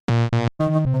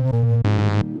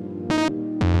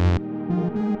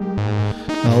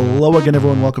Hello again,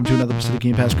 everyone. Welcome to another episode of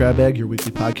Game Pass Grab Bag, your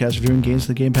weekly podcast reviewing games in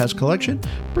the Game Pass collection.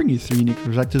 Bring you three unique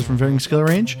perspectives from varying skill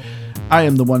range. I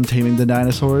am the one taming the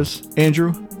dinosaurs,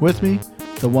 Andrew. With me,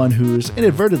 the one who's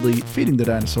inadvertently feeding the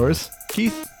dinosaurs,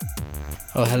 Keith.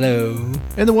 Oh, hello.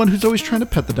 And the one who's always trying to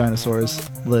pet the dinosaurs,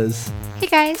 Liz. Hey,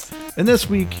 guys. And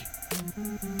this week,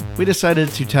 we decided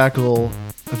to tackle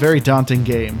a very daunting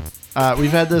game. We've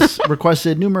had this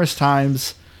requested numerous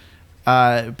times,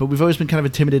 but we've always been kind of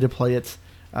intimidated to play it.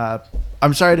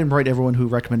 I'm sorry I didn't write everyone who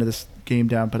recommended this game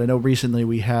down, but I know recently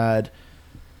we had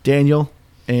Daniel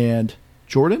and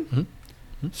Jordan.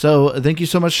 Mm-hmm. So thank you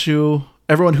so much to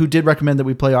everyone who did recommend that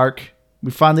we play Ark.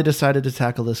 We finally decided to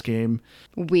tackle this game.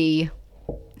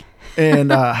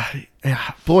 And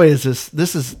yeah, boy, is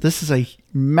this is a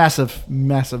massive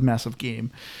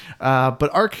game. But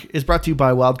Ark is brought to you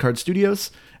by Wildcard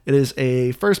Studios. It is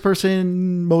a first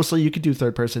person, mostly you could do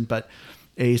third person, but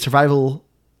a survival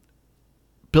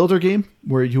builder game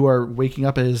where you are waking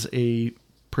up as a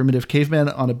primitive caveman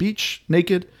on a beach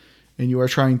naked, and you are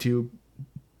trying to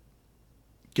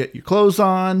get your clothes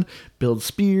on, build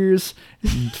spears,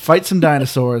 and fight some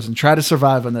dinosaurs and try to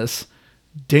survive on this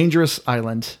dangerous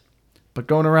island. But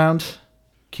going around,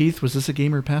 Keith, was this a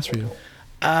game or a pass for you?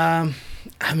 I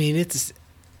mean, it's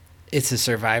a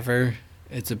survivor,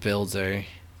 it's a builder,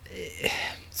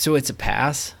 so it's a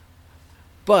pass.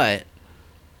 But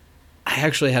I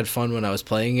actually had fun when I was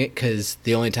playing it, because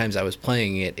the only times I was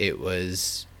playing it, it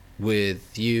was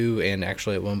with you, and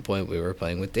actually at one point we were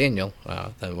playing with Daniel,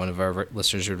 one of our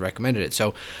listeners who had recommended it.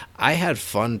 So I had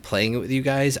fun playing it with you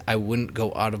guys. I wouldn't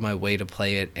go out of my way to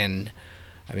play it, and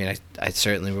I mean, I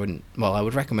certainly wouldn't. Well, I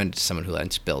would recommend it to someone who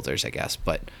likes builders, I guess,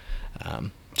 but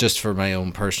just for my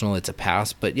own personal, it's a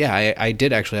pass. But yeah, I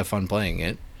did actually have fun playing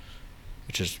it,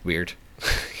 which is weird,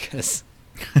 because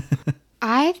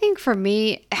I think for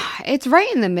me, it's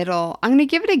right in the middle. I'm going to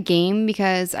give it a game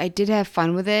because I did have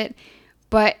fun with it,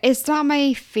 but it's not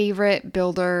my favorite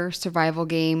builder survival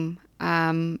game.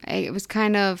 It was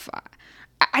kind of,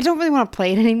 I don't really want to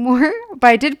play it anymore, but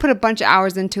I did put a bunch of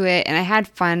hours into it and I had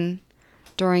fun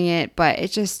during it, but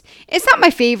it's not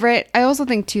my favorite. I also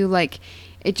think too, like,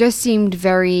 it just seemed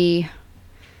very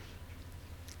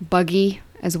buggy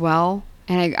as well.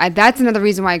 And I that's another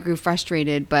reason why I grew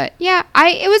frustrated. But yeah,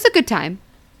 it was a good time.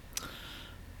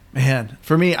 Man,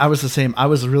 for me, I was the same. I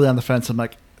was really on the fence. I'm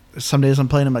like, some days I'm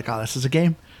playing, I'm like, oh, this is a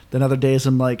game. Then other days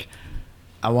I'm like,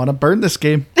 I want to burn this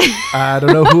game. I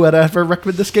don't know who would ever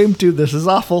recommend this game to. This is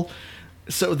awful.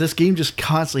 So this game just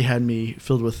constantly had me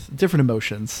filled with different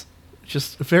emotions.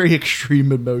 Just very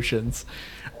extreme emotions.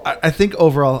 I think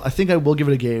overall, I think I will give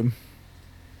it a game.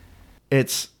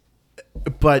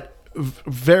 But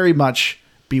very much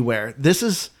beware.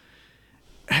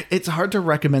 It's hard to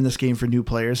recommend this game for new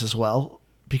players as well,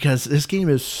 because this game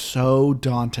is so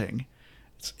daunting.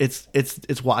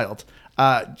 It's wild.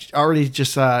 Already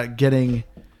just getting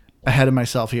ahead of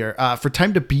myself here. For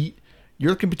time to beat,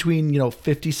 you're looking between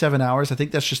 57 hours. I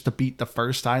think that's just to beat the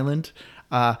first island.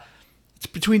 It's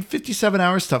between 57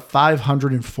 hours to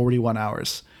 541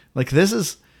 hours. Like, this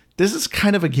is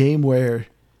kind of a game where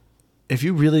if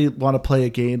you really want to play a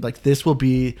game, like, this will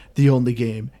be the only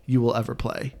game you will ever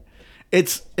play.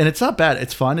 It's not bad.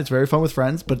 It's fun. It's very fun with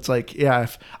friends, but it's like, yeah,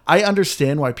 I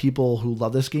understand why people who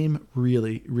love this game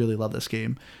really, really love this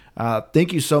game.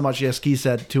 Thank you so much, yes, Keith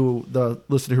said, to the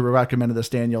listener who recommended this,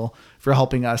 Daniel, for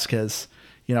helping us, because,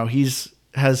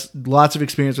 has lots of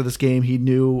experience with this game. He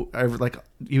knew,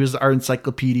 he was our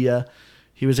encyclopedia.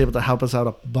 He was able to help us out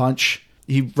a bunch.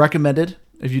 He recommended,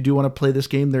 if you do want to play this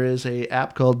game, there is a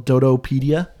app called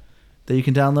Dodopedia that you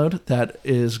can download that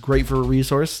is great for a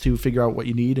resource to figure out what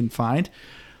you need and find.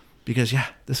 Because, yeah,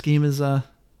 this game is,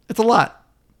 it's a lot,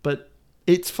 but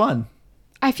it's fun.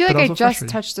 I feel like I just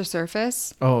touched the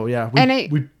surface. Oh, yeah.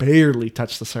 We barely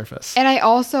touched the surface. And I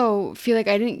also feel like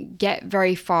I didn't get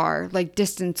very far, like,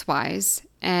 distance-wise.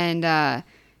 And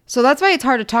so that's why it's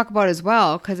hard to talk about as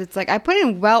well, because it's like I put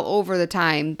in well over the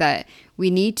time that we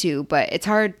need to, but it's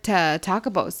hard to talk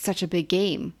about such a big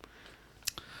game.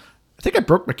 I think I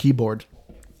broke my keyboard.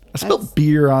 I spilled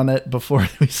beer on it before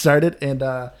we started, and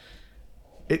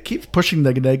it keeps pushing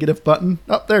the negative button.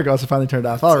 Oh, there it goes. I finally turned it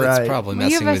off. All right. It's probably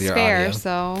messing with your audio.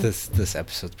 So this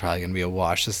episode's probably going to be a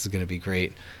wash. This is going to be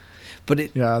great.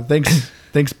 But yeah,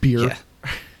 thanks, beer. Yeah.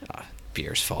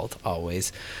 Beer's fault,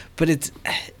 always. But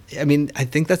I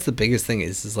think that's the biggest thing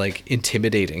is like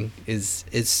intimidating.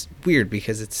 It's weird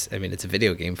because it's a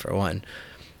video game for one.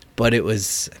 But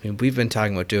we've been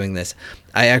talking about doing this.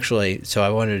 So I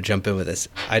wanted to jump in with this.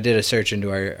 I did a search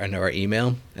into our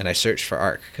email, and I searched for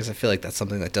Ark, because I feel like that's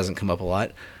something that doesn't come up a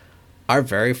lot. Our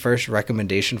very first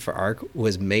recommendation for Ark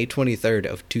was May 23rd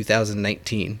of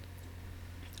 2019.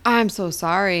 I'm so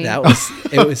sorry. That was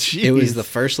it was Jeez. the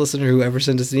first listener who ever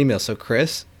sent us an email. So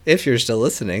Chris, if you're still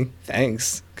listening,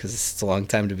 thanks, because it's a long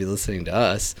time to be listening to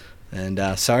us. And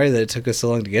sorry that it took us so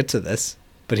long to get to this,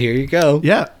 but here you go.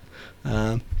 Yeah.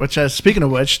 Um, Which, speaking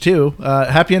of which, too,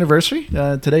 happy anniversary.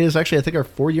 Today is actually, I think, our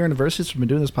 4-year anniversary since we've been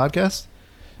doing this podcast,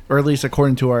 or at least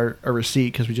according to our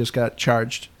receipt, because we just got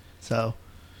charged. So,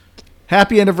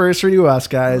 happy anniversary to us,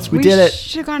 guys. We did it.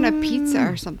 Should have gone to pizza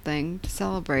or something to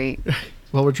celebrate.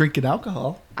 Well, we're drinking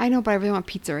alcohol. I know, but I really want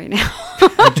pizza right now.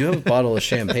 I do have a bottle of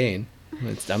champagne.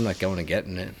 I'm not going to get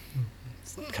in it.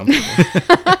 It's comfortable.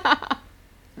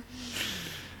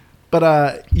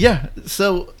 But, yeah,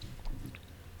 so...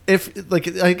 If like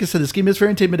I said, this game is very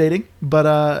intimidating,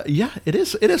 but yeah, it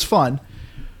is fun.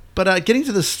 But getting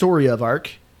to the story of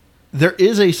Ark, there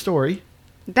is a story.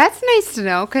 That's nice to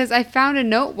know, because I found a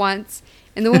note once,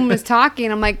 and the woman was talking.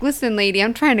 I'm like, listen, lady,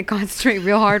 I'm trying to concentrate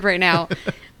real hard right now.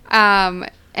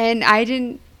 And I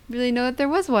didn't really know that there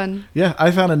was one. Yeah,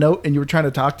 I found a note, and you were trying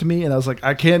to talk to me, and I was like,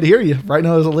 I can't hear you. Right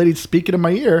now there's a lady speaking in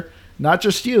my ear. Not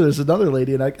just you, there's another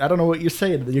lady, and I don't know what you're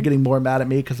saying. You're getting more mad at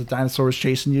me because the dinosaur was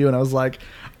chasing you, and I was like,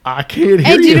 I can't hear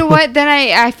you. And you know what? Then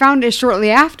I found it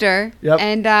shortly after. Yep.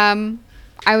 And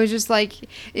I was just like,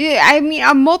 I mean,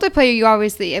 on multiplayer, you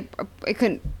obviously, it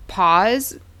couldn't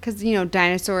pause because, you know,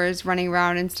 dinosaurs running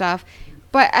around and stuff.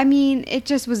 But, I mean, it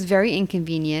just was very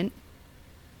inconvenient.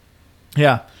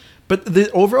 Yeah. But the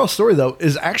overall story, though,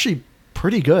 is actually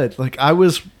pretty good. Like, I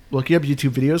was looking up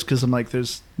YouTube videos because I'm like,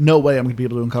 there's no way I'm going to be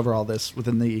able to uncover all this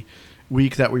within the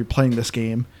week that we were playing this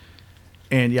game.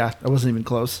 And, yeah, I wasn't even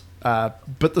close.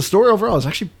 But the story overall is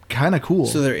actually kind of cool.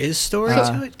 So there is story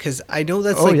to it? Because I know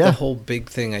that's the whole big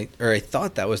thing. I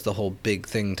thought that was the whole big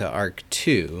thing to Ark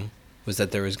 2, was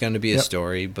that there was going to be a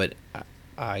story, but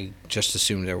I just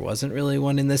assumed there wasn't really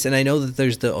one in this. And I know that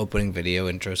there's the opening video,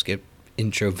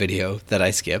 intro video that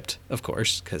I skipped, of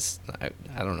course, because I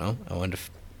don't know. I wanted to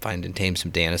find and tame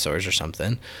some dinosaurs or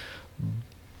something.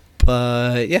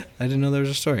 But yeah, I didn't know there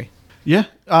was a story. Yeah.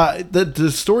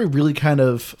 The story really kind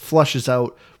of flushes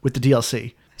out with the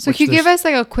DLC. So can you give us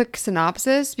like a quick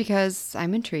synopsis, because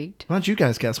I'm intrigued. Why don't you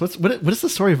guys guess? What is the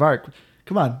story of Ark?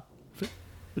 Come on.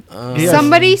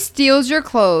 Somebody steals your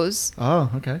clothes.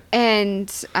 Oh, okay. And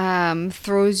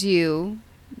throws you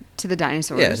to the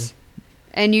dinosaurs. Yes.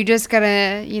 And you just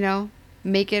gotta,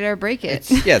 make it or break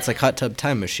it. It's like Hot Tub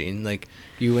Time Machine. Like,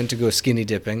 you went to go skinny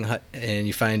dipping, and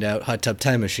you find out Hot Tub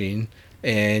Time Machine,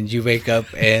 and you wake up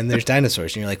and there's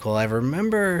dinosaurs, and you're like, well, I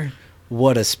remember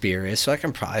what a spear is, so I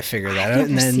can probably figure that out. I've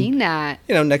never seen that.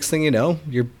 Next thing you know,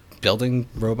 you're building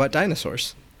robot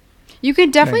dinosaurs. You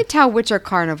can definitely tell which are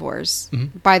carnivores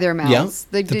by their mouths.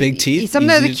 Yeah, the big teeth. Some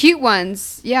of the cute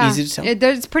ones. Yeah. Easy to tell.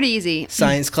 It's pretty easy.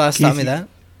 Science class taught me that.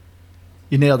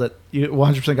 You nailed it. You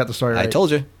 100% got the story right. I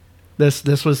told you.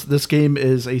 This game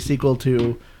is a sequel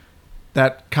to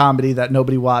that comedy that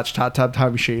nobody watched, Hot Tub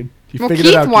Time Machine.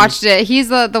 Keith watched it. He's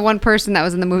the one person that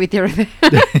was in the movie theater.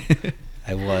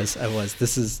 I was.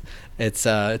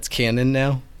 It's canon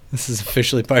now. This is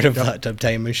officially part of Hot Tub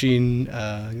Time Machine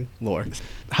lore.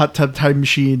 Hot Tub Time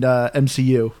Machine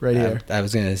MCU right here. I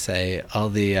was gonna say all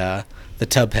the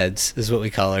tub heads is what we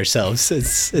call ourselves.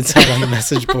 It's out on the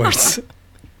message boards.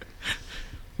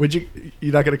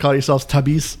 You're not gonna call yourselves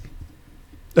Tubbies?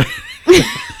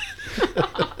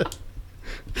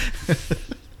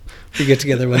 We get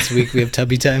together once a week. We have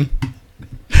Tubby time.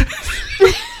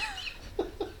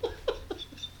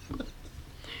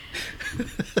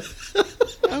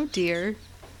 Oh dear.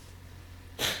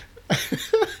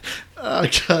 Oh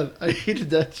god, I hated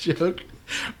that joke,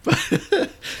 but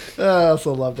I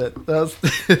also loved it.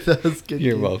 That was good.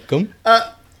 You're welcome.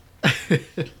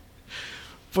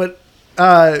 But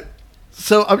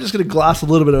so I'm just gonna gloss a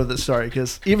little bit over the story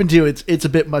because even it's a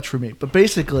bit much for me. But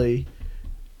basically,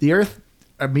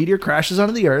 a meteor crashes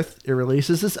onto the Earth. It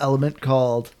releases this element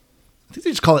called, I think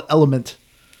they just call it element.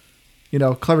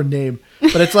 Clever name,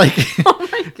 but it's like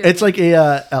it's like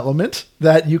a element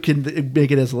that you can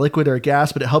make it as a liquid or a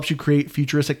gas, but it helps you create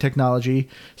futuristic technology.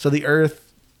 So the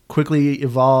Earth quickly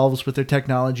evolves with their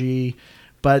technology,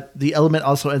 but the element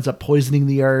also ends up poisoning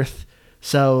the Earth.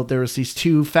 So there's these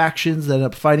two factions that end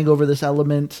up fighting over this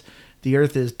element. The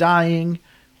Earth is dying.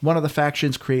 One of the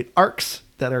factions create arcs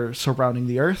that are surrounding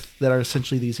the Earth that are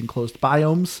essentially these enclosed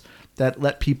biomes that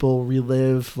let people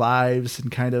relive lives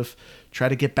and kind of try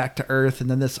to get back to Earth.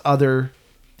 And then the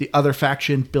other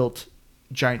faction built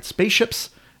giant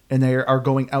spaceships, and they are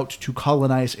going out to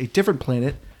colonize a different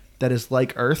planet that is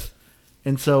like Earth.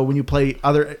 And so when you play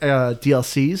other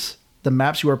DLCs, the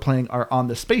maps you are playing are on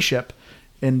the spaceship.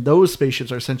 And those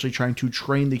spaceships are essentially trying to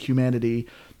train the humanity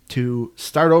to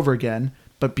start over again,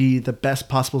 but be the best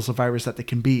possible survivors that they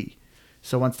can be.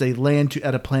 So once they land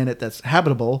at a planet that's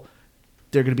habitable,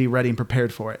 they're going to be ready and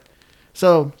prepared for it.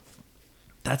 So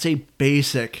that's a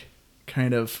basic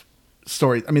kind of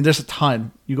story. I mean, there's a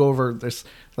ton. You go over, there's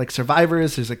like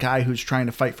survivors. There's a guy who's trying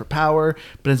to fight for power,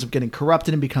 but ends up getting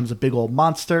corrupted and becomes a big old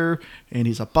monster. And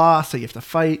he's a boss that you have to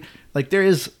fight. Like, there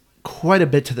is quite a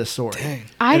bit to this story. Dang.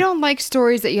 I don't like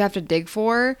stories that you have to dig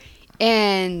for.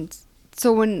 And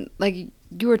so when, like,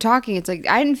 you were talking, it's like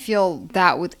I didn't feel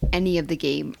that with any of the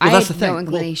game. Well, I that's had the thing. no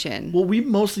inclination. Well, we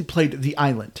mostly played The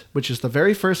Island, which is the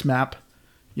very first map.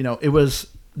 You know,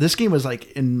 this game was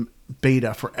like in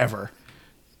beta forever.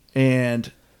 And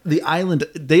The Island,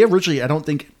 they originally, I don't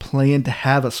think, planned to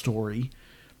have a story,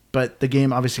 but the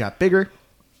game obviously got bigger.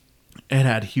 It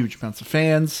had huge amounts of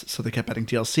fans, so they kept adding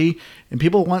DLC, and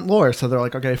people want lore, so they're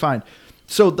like, okay, fine.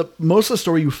 So most of the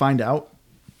story you find out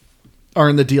are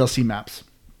in the DLC maps.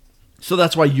 So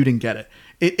that's why you didn't get it.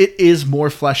 It is more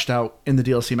fleshed out in the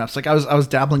DLC maps. Like I was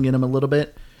dabbling in them a little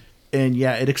bit, and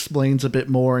yeah, it explains a bit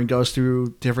more and goes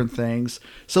through different things.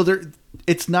 So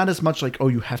it's not as much like, oh,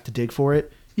 you have to dig for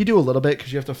it. You do a little bit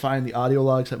because you have to find the audio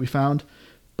logs that we found,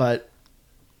 but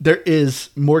there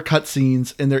is more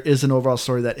cutscenes and there is an overall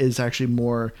story that is actually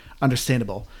more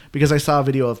understandable. Because I saw a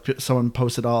video of someone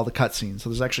posted all the cutscenes, so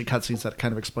there's actually cutscenes that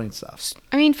kind of explain stuff.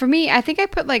 I mean, for me, I think I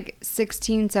put like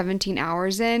 16, 17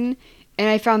 hours in, and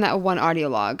I found that one audio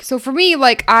log. So for me,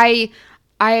 like I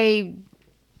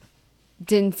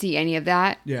didn't see any of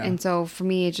that. Yeah. And so for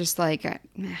me, it's just like,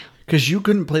 Because you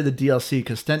couldn't play the DLC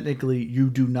because technically you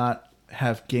do not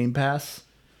have Game Pass.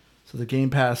 So the Game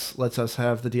Pass lets us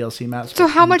have the DLC maps. so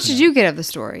but how much couldn't. did you get of the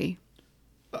story?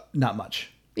 Not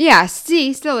much. Yeah,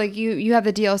 see, still, like, you have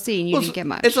the DLC and you didn't get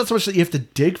much. It's not so much that you have to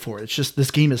dig for it. It's just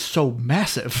this game is so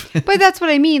massive. But that's what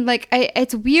I mean. Like,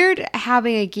 it's weird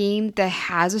having a game that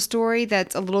has a story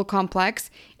that's a little complex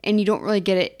and you don't really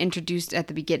get it introduced at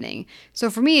the beginning. So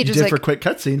for me, it You just did like... for a quick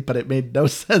cutscene, but it made no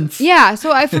sense. Yeah,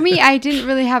 so for me, I didn't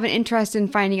really have an interest in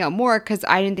finding out more because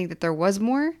I didn't think that there was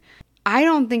more. I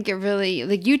don't think it really...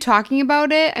 Like, you talking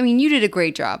about it, I mean, you did a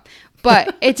great job,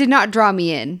 but it did not draw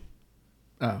me in.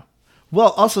 Oh.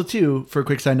 Well, also, too, for a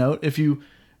quick side note,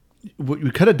 what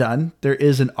we could have done, there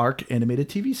is an ARC animated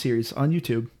TV series on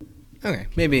YouTube. Okay,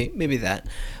 maybe that.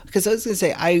 Because I was going to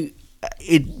say,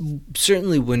 it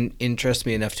certainly wouldn't interest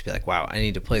me enough to be like, wow, I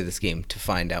need to play this game to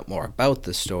find out more about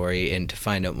the story and to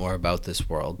find out more about this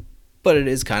world. But it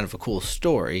is kind of a cool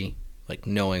story, like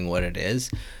knowing what it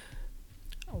is.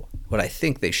 What I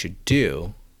think they should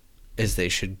do is they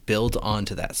should build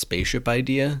onto that spaceship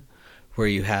idea where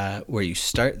you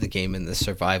start the game in the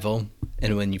survival,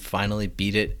 and when you finally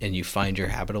beat it and you find your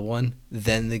habitable one,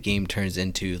 then the game turns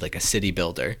into like a city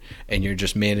builder, and you're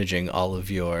just managing all of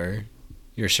your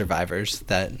survivors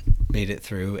that made it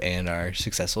through and are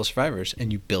successful survivors,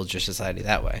 and you build your society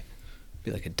that way.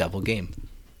 Be like a double game.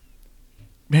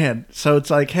 Man, so it's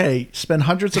like, hey, spend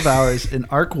hundreds of hours in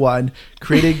Arc 1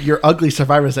 creating your ugly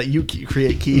survivors that you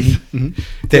create, Keith. Mm-hmm.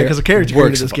 Yeah, because the character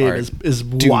created in this game art. is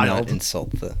Do wild. not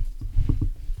insult the...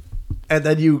 And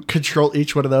then you control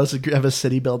each one of those and have a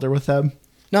city builder with them.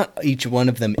 Not each one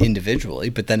of them individually,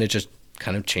 but then it just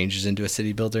kind of changes into a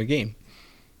city builder game.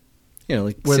 You know,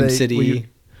 like SimCity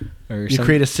or you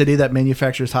create a city that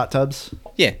manufactures hot tubs?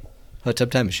 Yeah, hot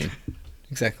tub time machine.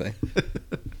 Exactly.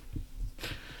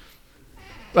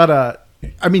 But,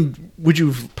 I mean, would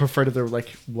you prefer that there, like,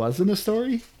 wasn't a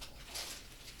story?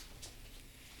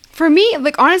 For me,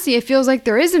 like, honestly, it feels like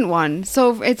there isn't one.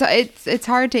 So it's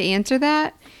hard to answer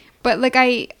that. But, like,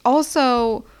 I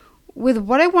also, with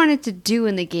what I wanted to do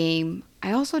in the game,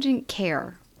 I also didn't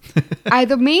care.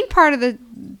 The main part of the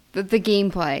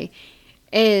gameplay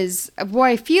is, what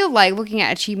I feel like, looking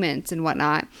at achievements and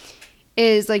whatnot,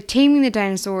 is, like, taming the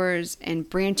dinosaurs and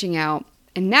branching out.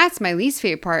 And that's my least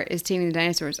favorite part, is taming the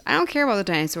dinosaurs. I don't care about the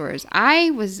dinosaurs. I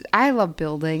love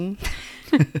building.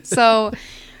 So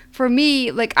for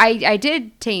me, like, I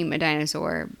did tame a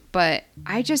dinosaur, but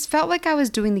I just felt like I was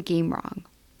doing the game wrong,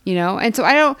 you know? And so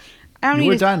I don't You need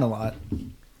were to... dying a lot.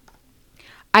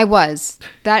 I was.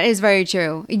 That is very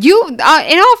true. You, in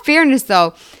all fairness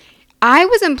though, I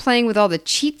wasn't playing with all the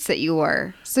cheats that you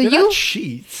were. So They're you not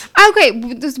cheats. Okay,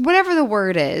 whatever the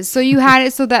word is. So you had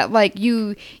it so that, like,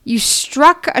 you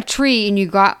struck a tree and you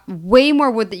got way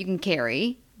more wood that you can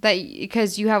carry,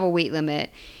 because you have a weight limit,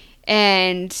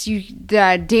 and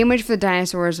the damage for the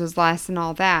dinosaurs was less and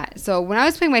all that. So when I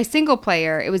was playing my single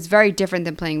player, it was very different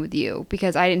than playing with you,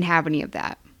 because I didn't have any of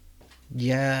that.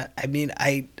 Yeah, I mean,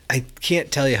 I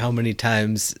can't tell you how many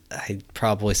times I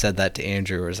probably said that to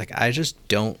Andrew, where it's like, I just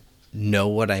don't know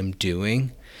what I'm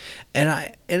doing.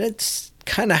 And it's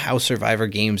kind of how Survivor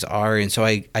games are, and so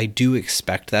I do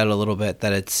expect that a little bit,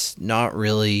 that it's not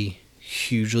really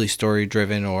hugely story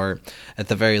driven, or at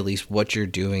the very least what you're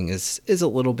doing is a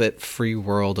little bit free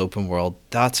world, open world.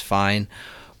 That's fine.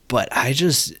 But I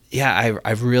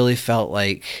really felt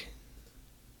like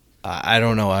I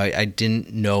don't know. I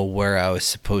didn't know where I was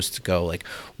supposed to go. Like,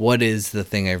 what is the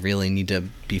thing I really need to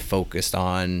be focused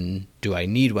on? Do I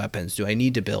need weapons? Do I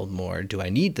need to build more? Do I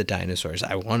need the dinosaurs?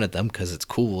 I wanted them because it's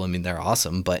cool. I mean, they're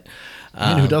awesome. But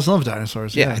I mean, who doesn't love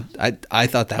dinosaurs? Yeah, I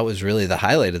thought that was really the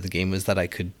highlight of the game, was that I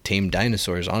could tame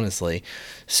dinosaurs, honestly.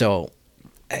 So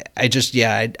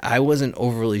I wasn't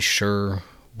overly sure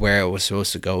where I was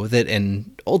supposed to go with it.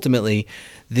 And ultimately,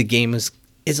 the game is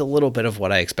a little bit of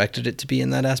what I expected it to be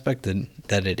in that aspect, and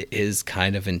that it is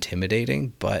kind of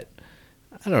intimidating, but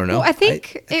I don't know. Well, I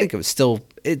think it was still,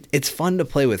 it's fun to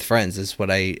play with friends is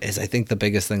I think the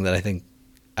biggest thing that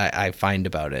I find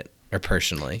about it, or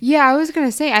personally. Yeah, I was going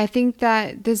to say, I think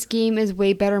that this game is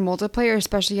way better multiplayer,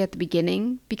 especially at the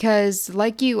beginning, because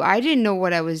like you, I didn't know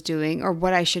what I was doing or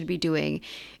what I should be doing.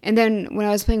 And then when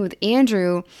I was playing with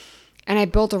Andrew and I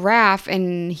built a raft,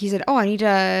 and he said, I need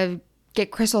to get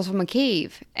crystals from a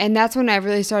cave. And that's when I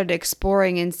really started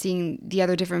exploring and seeing the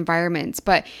other different environments.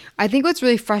 But I think what's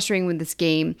really frustrating with this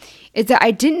game is that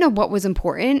I didn't know what was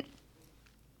important.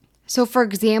 So for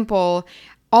example,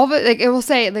 all of it, like, it will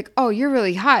say like, oh, you're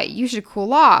really hot, you should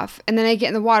cool off. And then I get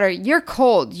in the water, you're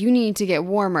cold, you need to get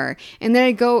warmer. And then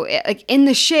I go like in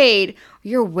the shade,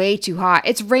 you're way too hot.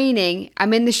 It's raining,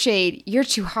 I'm in the shade, you're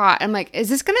too hot. I'm like, is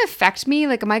this going to affect me?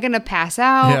 Like, am I going to pass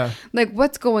out? Yeah. Like,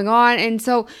 what's going on? And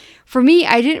so for me,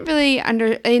 I didn't really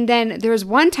and then there was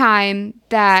one time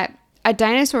that a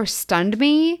dinosaur stunned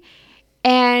me,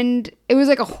 and it was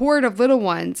like a horde of little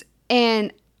ones,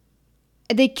 and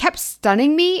they kept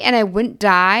stunning me and I wouldn't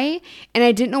die, and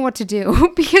I didn't know what to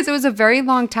do because it was a very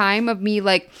long time of me,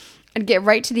 like, I'd get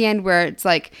right to the end where it's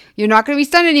like, you're not going to be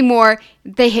stunned anymore.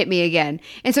 They hit me again.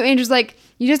 And so Andrew's like,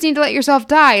 you just need to let yourself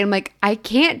die. And I'm like, I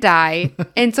can't die.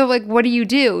 And so, like, what do you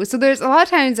do? So there's a lot of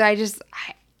times I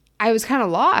was kind of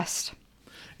lost.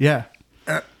 Yeah.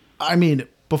 I mean,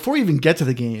 before you even get to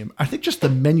the game, I think just the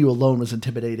menu alone was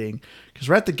intimidating, because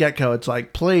right at the get-go, it's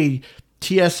like, play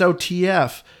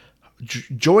TSOTF,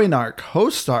 join arc,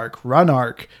 host arc, run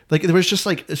arc. Like, there was just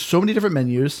like so many different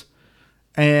menus.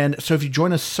 And so if you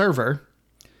join a server,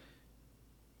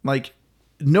 like,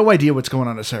 no idea what's going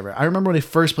on a server. I remember when I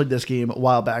first played this game a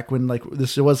while back, when like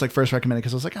this, it was like first recommended,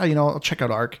 because I was like, I'll check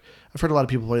out Arc. I've heard a lot of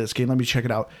people play this game. Let me check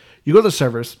it out. You go to the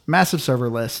servers, massive server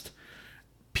list,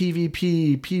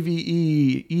 PvP,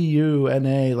 PvE, EU,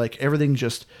 NA, like everything,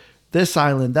 just this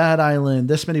island, that island,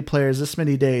 this many players, this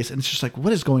many days. And it's just like,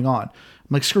 what is going on?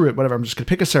 I'm like, screw it, whatever. I'm just going to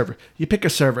pick a server. You pick a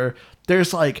server.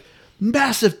 There's like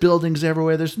massive buildings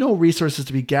everywhere. There's no resources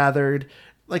to be gathered.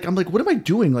 Like, I'm like, what am I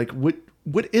doing? Like, what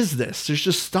is this? There's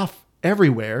just stuff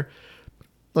everywhere.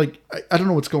 Like, I don't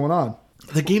know what's going on.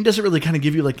 The game doesn't really kind of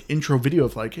give you like intro video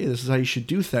of like, hey, this is how you should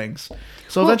do things.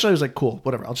 So eventually I was like, cool,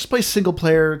 whatever. I'll just play single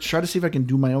player, try to see if I can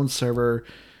do my own server.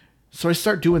 So I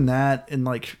start doing that, and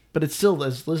like, but it's still,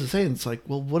 as Liz is saying, it's like,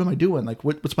 well, what am I doing? Like,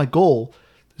 what's my goal?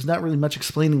 There's not really much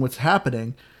explaining what's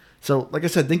happening. So like I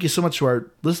said, thank you so much to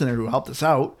our listener who helped us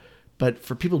out. But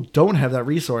for people who don't have that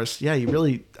resource, yeah, you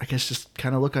really, I guess, just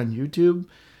kind of look on YouTube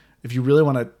if you really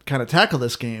want to kind of tackle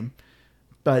this game.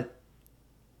 But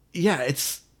yeah,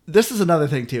 this is another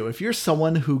thing too. If you're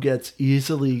someone who gets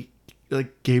easily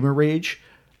like gamer rage,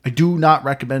 I do not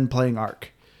recommend playing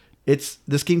Ark.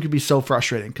 This game can be so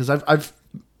frustrating, because I've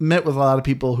met with a lot of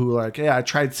people who are like, yeah, I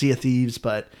tried Sea of Thieves,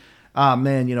 but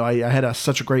man, I had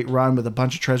such a great run with a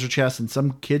bunch of treasure chests, and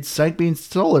some kids sank me and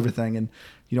stole everything, and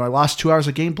I lost 2 hours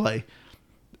of gameplay.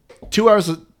 2 hours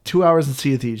in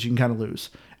Sea of Thieves, you can kind of lose.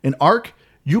 In Ark,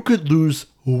 you could lose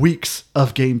weeks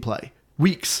of gameplay.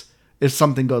 Weeks, if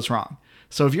something goes wrong.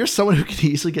 So if you're someone who can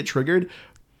easily get triggered,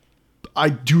 I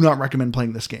do not recommend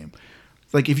playing this game.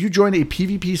 Like, if you join a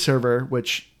PvP server,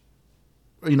 which,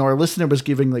 our listener was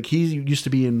giving, like, he used to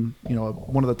be in,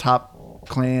 one of the top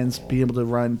clans, being able to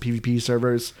run PvP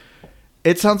servers.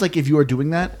 It sounds like if you are doing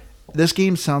that, this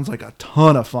game sounds like a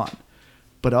ton of fun,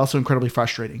 but also incredibly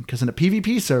frustrating, because in a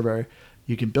PvP server,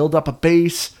 you can build up a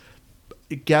base,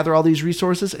 gather all these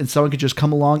resources, and someone could just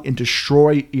come along and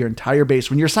destroy your entire base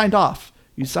when you're signed off.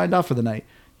 You signed off for the night.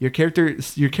 Your character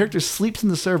sleeps in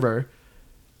the server,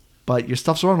 but your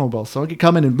stuff's vulnerable. Someone could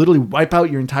come in and literally wipe out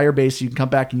your entire base. You can come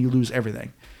back and you lose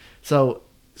everything. So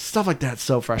stuff like that's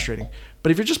so frustrating.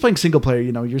 But if you're just playing single player,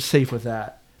 you're safe with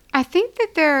that. I think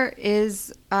that there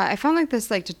is, I found like this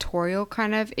like tutorial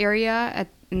kind of area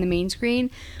in the main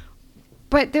screen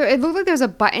but it looked like there was a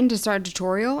button to start a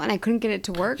tutorial, and I couldn't get it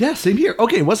to work. Yeah, same here.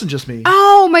 Okay, it wasn't just me.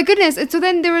 Oh my goodness. And so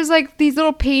then there was like these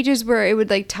little pages where it would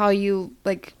like tell you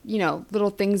like, you know,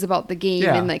 little things about the game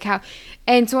Yeah. and like how,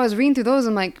 and so I was reading through those.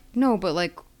 I'm like, no, but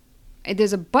like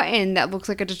there's a button that looks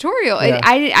like a tutorial. Yeah. And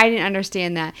I didn't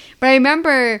understand that. But I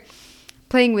remember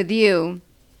playing with you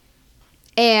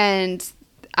and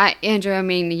Andrew, I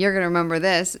mean, you're going to remember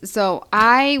this. So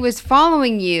I was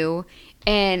following you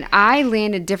and I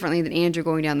landed differently than Andrew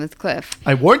going down this cliff.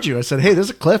 I warned you. I said, "Hey, there's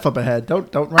a cliff up ahead.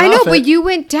 Don't run I know, off it." but you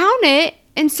went down it,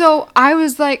 and so I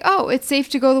was like, "Oh, it's safe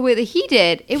to go the way that he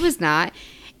did." It was not,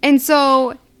 and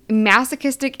so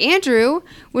masochistic Andrew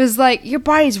was like, "Your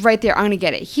body's right there. I'm gonna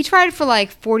get it." He tried for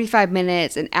like 45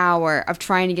 minutes, an hour of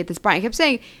trying to get this body. I kept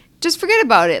saying, "Just forget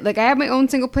about it. Like I have my own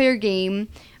single player game.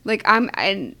 Like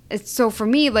so for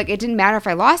me, like it didn't matter if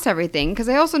I lost everything because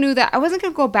I also knew that I wasn't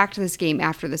gonna go back to this game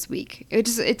after this week.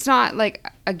 It's not like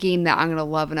a game that I'm gonna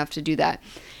love enough to do that."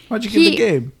 Why'd you give it a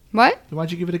game? What?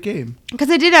 Why'd you give it a game?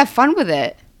 Because I did have fun with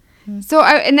it. So,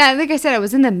 like I said, I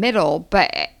was in the middle,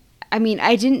 but I mean,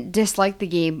 I didn't dislike the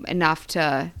game enough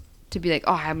to be like,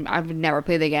 oh, I would never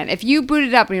play it again. If you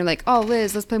booted up and you're like, oh,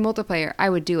 Liz, let's play multiplayer,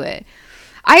 I would do it.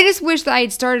 I just wish that I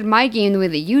had started my game the way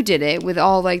that you did it, with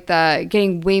all like the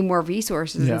getting way more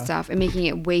resources Yeah. and stuff and making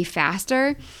it way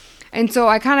faster. And so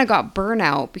I kind of got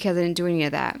burnout because I didn't do any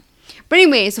of that. But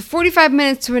anyway, so 45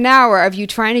 minutes to an hour of you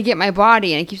trying to get my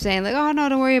body, and I keep saying like, oh no,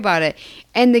 don't worry about it.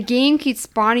 And the game keeps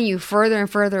spawning you further and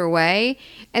further away.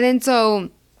 And then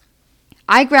so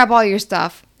I grab all your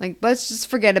stuff, like let's just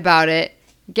forget about it,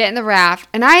 get in the raft.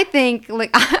 And I think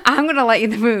like I'm going to lighten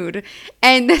the mood.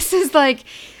 And this is like,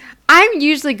 I'm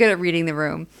usually good at reading the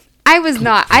room. I was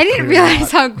not. I didn't realize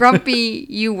how grumpy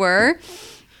you were.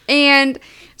 And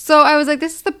so I was like,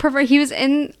 this is the perfect, he was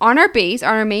on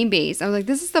our main base. I was like,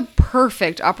 this is the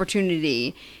perfect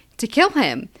opportunity to kill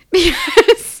him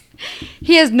because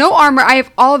he has no armor. I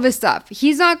have all of his stuff.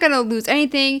 He's not going to lose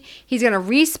anything. He's going to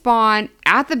respawn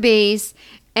at the base.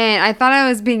 And I thought I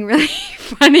was being really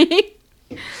funny.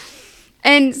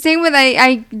 And same with,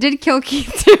 I did kill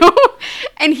Keith too.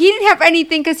 And he didn't have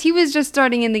anything because he was just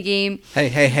starting in the game.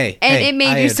 Hey. And it made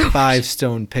I you had so 5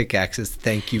 stone pickaxes.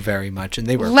 Thank you very much. And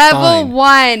they were Level fine.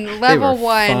 one. They were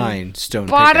fine stone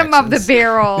Bottom of the pickaxes.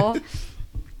 barrel.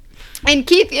 And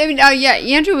Keith, I mean,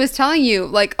 Andrew was telling you,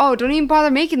 like, oh, don't even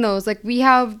bother making those. Like, we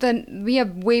have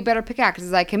way better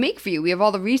pickaxes I can make for you. We have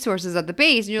all the resources at the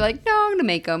base. And you're like, no, I'm going to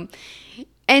make them.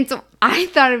 And so I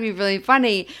thought it'd be really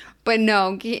funny. But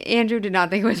no, Andrew did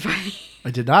not think it was funny. I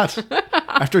did not.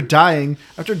 After dying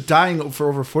for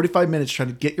over 45 minutes trying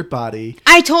to get your body.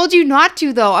 I told you not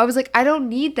to, though. I was like, I don't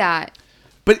need that.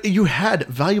 But you had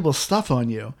valuable stuff on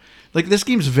you. Like, this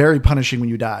game's very punishing when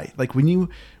you die. Like, when you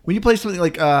play something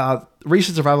like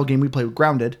recent survival game we play with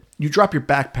Grounded, you drop your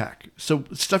backpack. So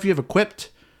stuff you have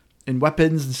equipped and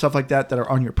weapons and stuff like that are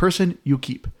on your person, you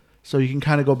keep. So you can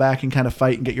kind of go back and kind of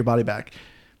fight and get your body back.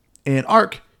 In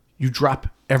Ark, you drop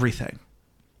everything.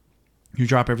 You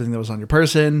drop everything that was on your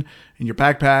person and your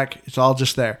backpack. It's all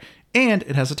just there. And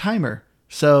it has a timer.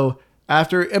 So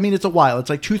after, I mean, it's a while. It's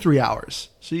like 2-3 hours.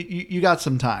 So you got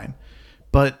some time.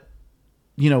 But,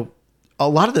 you know, a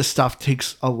lot of this stuff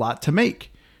takes a lot to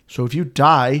make. So if you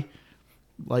die,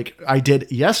 like I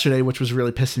did yesterday, which was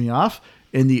really pissing me off,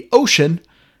 in the ocean,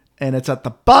 and it's at the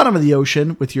bottom of the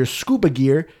ocean with your scuba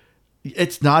gear,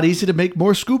 it's not easy to make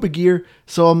more scuba gear.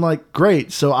 So I'm like,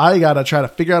 great. So I got to try to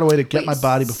figure out a way to get my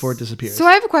body before it disappears. So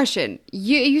I have a question.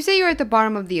 You say you're at the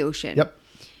bottom of the ocean. Yep.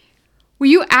 Were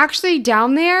you actually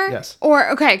down there? Yes.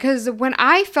 Or, okay, because when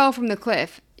I fell from the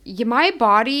cliff, my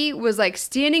body was like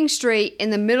standing straight in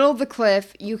the middle of the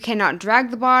cliff. You cannot drag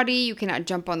the body. You cannot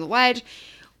jump on the ledge.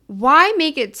 Why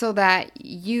make it so that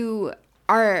you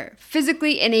are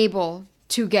physically unable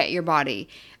to get your body?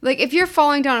 Like, if you're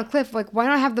falling down a cliff, like, why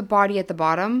not have the body at the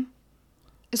bottom?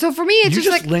 So for me, it's you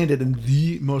just like, landed in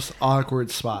the most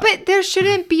awkward spot. but there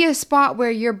shouldn't be a spot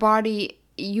where your body,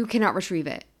 you cannot retrieve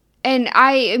it. And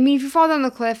I mean, if you fall down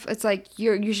the cliff, it's like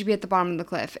you should be at the bottom of the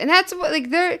cliff. And that's what,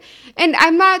 like, and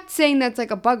I'm not saying that's like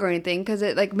a bug or anything, because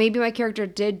it, like, maybe my character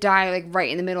did die like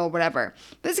right in the middle or whatever.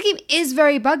 But this game is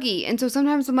very buggy, and so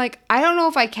sometimes I'm like, I don't know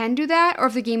if I can do that or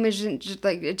if the game is just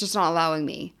like, it's just not allowing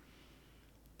me.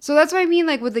 So that's what I mean,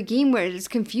 like, with the game where it's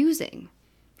confusing.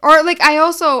 Or, like, I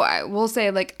will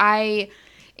say, like,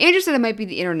 Andrew said it might be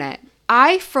the internet.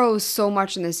 I froze so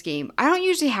much in this game. I don't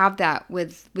usually have that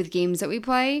with games that we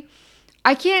play.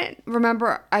 I can't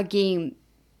remember a game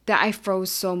that I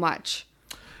froze so much.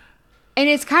 And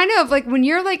it's kind of, like, when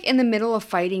you're, like, in the middle of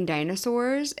fighting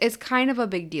dinosaurs, it's kind of a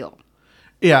big deal.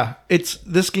 Yeah, it's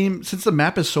this game, since the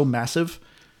map is so massive,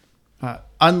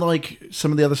 unlike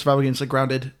some of the other survival games like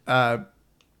Grounded,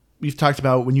 we've talked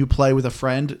about when you play with a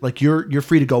friend, like you're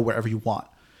free to go wherever you want.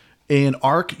 In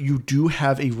Ark, you do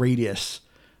have a radius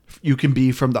you can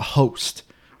be from the host.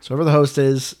 So wherever the host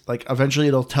is, like eventually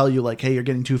it'll tell you like, hey, you're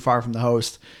getting too far from the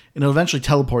host, and it'll eventually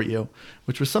teleport you,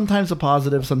 which was sometimes a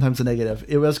positive, sometimes a negative.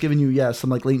 It was giving you,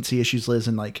 some like latency issues, Liz,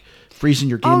 and like freezing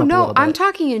your game up a little bit. I'm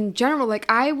talking in general. Like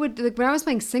I would, like when I was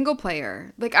playing single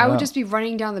player, like I would just be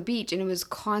running down the beach and it was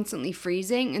constantly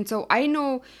freezing. And so I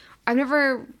know I've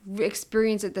never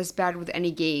experienced it this bad with any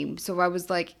game. So I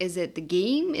was like, is it the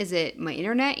game? Is it my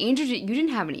internet? Andrew, you didn't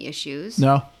have any issues.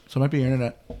 No, so it might be your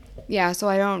internet. Yeah, so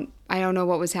I don't know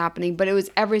what was happening, but it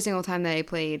was every single time that I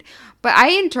played. But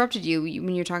I interrupted you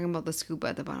when you were talking about the scuba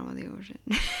at the bottom of the ocean.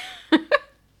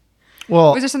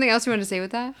 Well, was there something else you wanted to say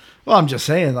with that? Well, I'm just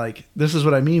saying, like, this is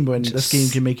what I mean when this game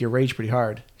can make you rage pretty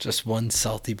hard. Just one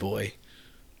salty boy.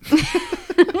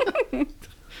 I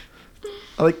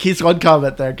like Keith's one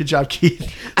comment there. Good job,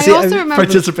 Keith. I also remember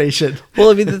participation.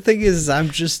 Well, I mean, the thing is,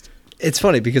 it's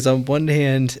funny because on one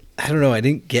hand, I don't know, I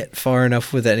didn't get far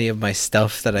enough with any of my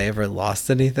stuff that I ever lost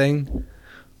anything,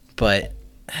 but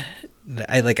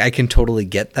I can totally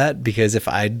get that, because if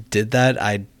I did that,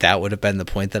 that would have been the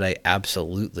point that I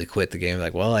absolutely quit the game.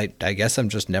 Like, well, I guess I'm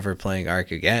just never playing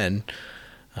Ark again.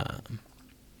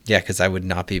 Because I would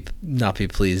not be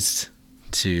pleased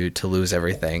to lose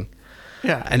everything.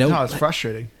 Yeah, I know. No, it's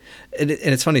frustrating. And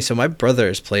it's funny. So my brother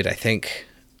has played, I think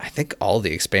all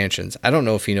the expansions. I don't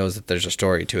know if he knows that there's a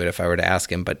story to it if I were to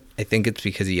ask him, but I think it's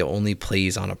because he only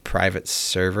plays on a private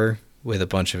server with a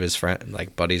bunch of his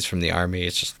buddies from the army.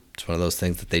 It's one of those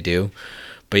things that they do.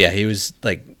 But yeah, he was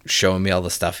like showing me all the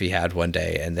stuff he had one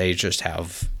day, and they just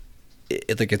have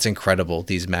it's incredible,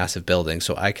 these massive buildings.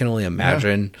 So I can only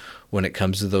imagine when it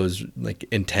comes to those like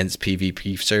intense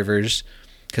PvP servers,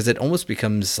 because it almost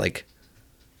becomes like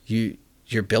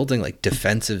you're building like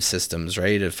defensive systems,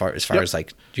 right? As far as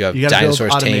like you have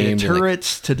dinosaurs tamed,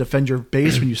 turrets to defend your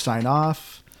base when you sign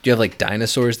off. You have like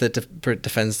dinosaurs that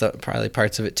defends probably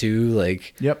parts of it too.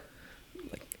 Like, yep.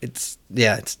 It's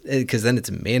because then it's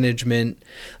management.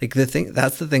 Like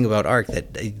that's the thing about Ark,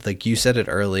 that like you said it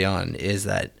early on, is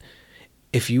that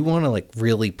if you want to like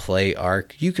really play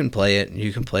Ark, you can play it.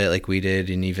 You can play it like we did,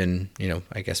 and even,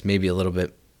 I guess maybe a little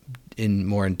bit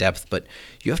more in depth, but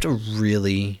you have to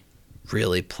really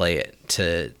play it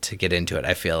to get into it,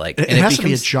 I feel like. And it has to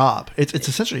be a job. It's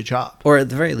essentially a job. Or at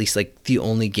the very least, like the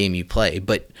only game you play.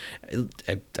 But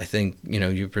I think,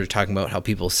 you were talking about how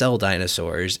people sell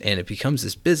dinosaurs, and it becomes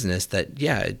this business that,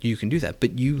 you can do that.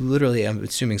 But you literally, I'm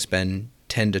assuming, spend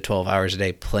 10 to 12 hours a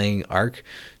day playing Ark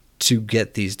to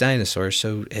get these dinosaurs.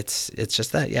 So it's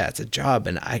just that, it's a job.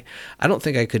 And I don't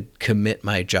think I could commit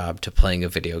my job to playing a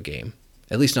video game.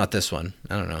 At least not this one.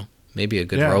 I don't know. Maybe a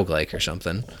good roguelike or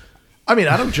something. I mean,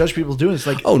 I don't judge people doing this.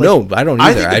 No, I don't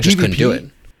either. I just couldn't do it.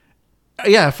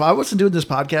 Yeah, if I wasn't doing this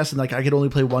podcast and like I could only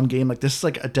play one game, like this is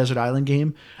like a desert island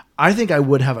game, I think I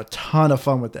would have a ton of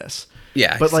fun with this.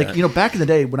 Yeah. But like, back in the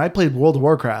day when I played World of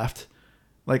Warcraft,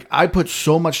 like I put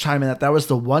so much time in that. That was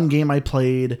the one game I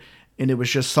played, and it was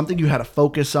just something you had to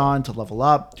focus on to level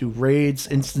up, do raids,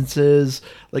 instances.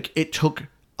 Like it took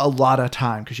a lot of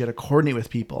time because you had to coordinate with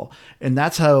people. And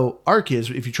that's how Ark is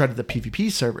if you try to the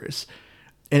PvP servers.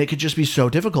 And it could just be so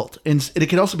difficult. And it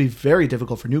can also be very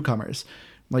difficult for newcomers.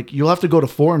 Like, you'll have to go to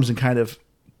forums and kind of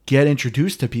get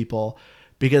introduced to people.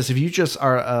 Because if you just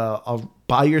are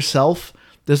by yourself,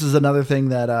 this is another thing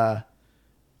that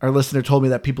our listener told me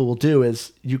that people will do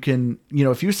is you can,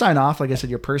 if you sign off, like I said,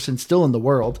 your person's still in the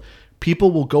world,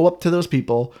 people will go up to those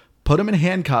people, put them in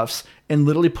handcuffs, and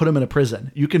literally put them in a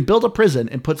prison. You can build a prison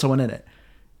and put someone in it.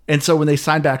 And so when they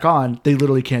sign back on, they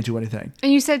literally can't do anything.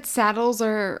 And you said saddles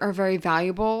are very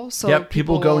valuable. So yep,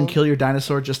 people go and kill your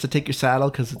dinosaur just to take your saddle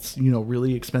because it's,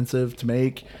 really expensive to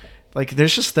make. Like,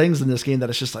 there's just things in this game that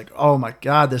it's just like, oh my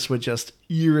God, this would just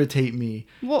irritate me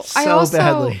so I also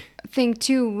badly. think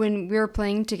too, when we were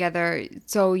playing together,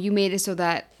 so you made it so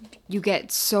that you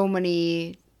get so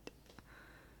many...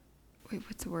 Wait,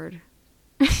 what's the word?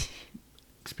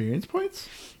 Experience points?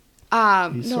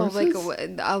 No, like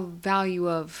a value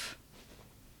of.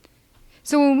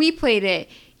 So when we played it,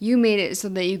 you made it so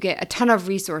that you get a ton of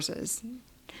resources.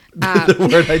 The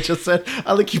word I just said,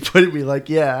 I like you put it me like,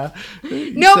 yeah.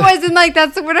 No, it wasn't like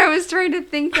that's what I was trying to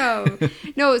think of.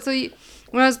 No, so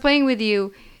when I was playing with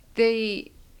you,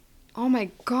 oh my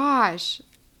gosh.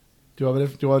 Do you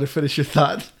want me to finish your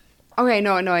thought? Okay,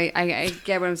 no, I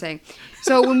get what I'm saying.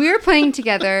 So when we were playing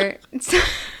together.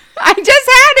 I just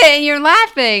had it and you're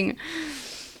laughing.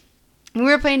 When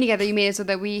we were playing together, you made it so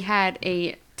that we had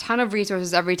a ton of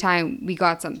resources every time we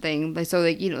got something. Like, so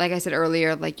like, like I said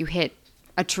earlier, like you hit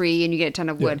a tree and you get a ton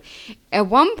of wood. At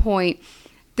one point,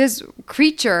 this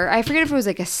creature, I forget if it was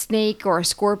like a snake or a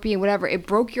scorpion, whatever, it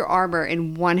broke your armor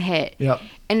in one hit. Yep.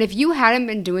 And if you hadn't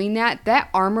been doing that, that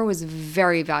armor was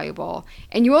very valuable.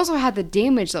 And you also had the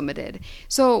damage limited.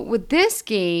 So with this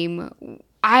game,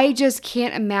 I just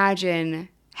can't imagine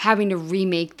having to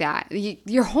remake that.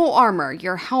 Your whole armor,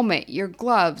 your helmet, your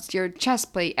gloves, your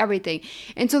chest plate, everything.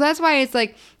 And so that's why it's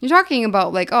like, you're talking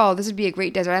about like, oh, this would be a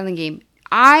great Desert Island game.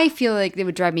 I feel like they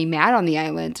would drive me mad on the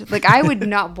island. Like, I would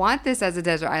not want this as a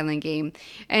Desert Island game.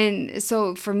 And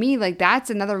so for me, like, that's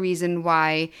another reason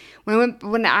why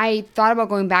when I thought about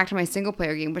going back to my single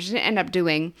player game, which I didn't end up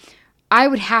doing, I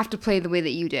would have to play the way that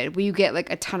you did, where you get like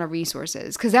a ton of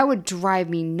resources, because that would drive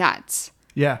me nuts.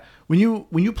 Yeah. When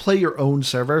you play your own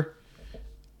server,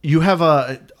 you have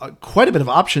quite a bit of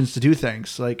options to do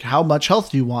things. Like, how much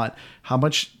health do you want? How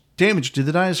much damage do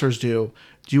the dinosaurs do?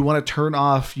 Do you want to turn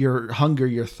off your hunger,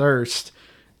 your thirst,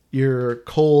 your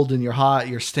cold and your hot,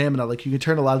 your stamina? Like, you can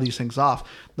turn a lot of these things off.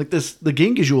 Like the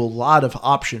game gives you a lot of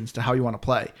options to how you want to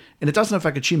play. And it doesn't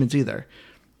affect achievements either.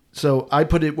 So I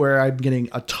put it where I'm getting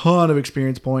a ton of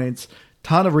experience points,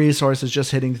 ton of resources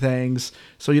just hitting things.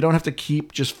 So you don't have to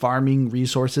keep just farming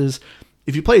resources.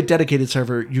 If you play a dedicated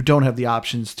server, you don't have the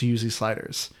options to use these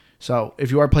sliders. So if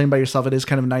you are playing by yourself, it is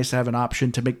kind of nice to have an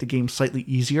option to make the game slightly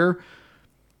easier.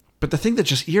 But the thing that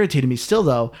just irritated me still,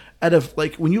 though, out of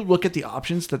like when you look at the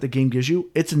options that the game gives you,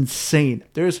 it's insane.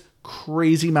 There's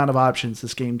crazy amount of options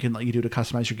this game can let you do to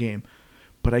customize your game.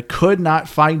 But I could not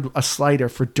find a slider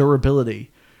for durability.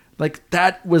 Like,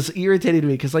 that was irritating to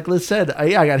me because, like Liz said,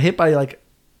 I got hit by like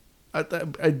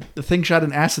the thing shot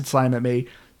an acid slime at me,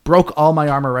 broke all my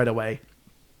armor right away.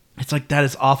 It's like, that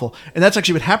is awful. And that's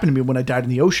actually what happened to me when I died in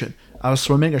the ocean. I was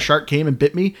swimming, a shark came and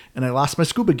bit me, and I lost my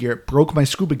scuba gear. It broke my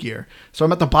scuba gear. So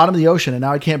I'm at the bottom of the ocean, and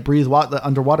now I can't breathe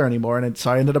underwater anymore. And so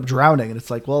I ended up drowning. And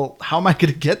it's like, well, how am I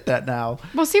going to get that now?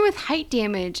 Well, see, with height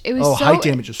damage, it was height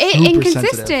damage is super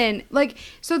inconsistent. sensitive. Like,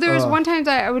 so there was one time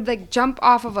that I would like jump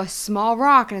off of a small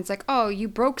rock, and it's like, oh, you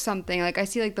broke something. Like, I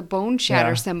see like the bone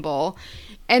shatter symbol.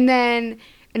 And then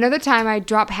another time I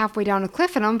drop halfway down a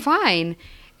cliff, and I'm fine.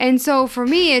 And so for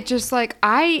me, it's just like,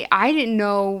 I didn't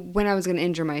know when I was going to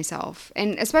injure myself.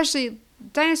 And especially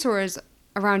dinosaurs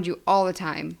around you all the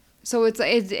time. So it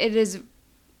is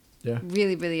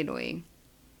really, really annoying.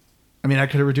 I mean, I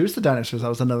could have reduced the dinosaurs. That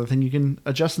was another thing you can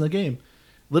adjust in the game.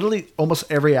 Literally almost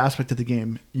every aspect of the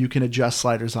game you can adjust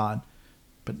sliders on,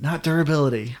 but not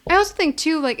durability. I also think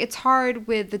too, like, it's hard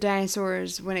with the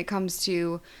dinosaurs when it comes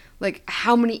to like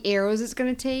how many arrows it's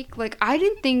going to take. Like, I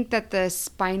didn't think that the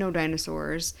Spino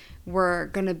dinosaurs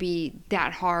were going to be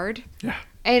that hard. Yeah.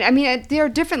 And I mean, there are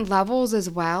different levels as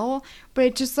well, but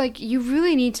it's just like, you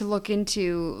really need to look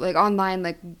into like online,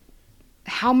 like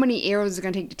how many arrows it's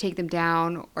going to take them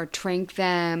down or trank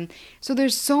them. So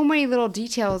there's so many little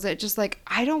details that just like,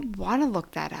 I don't want to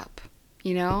look that up,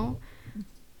 you know?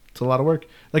 It's a lot of work.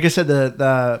 Like I said,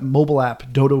 the mobile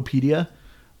app Dodopedia,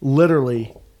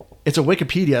 literally, it's a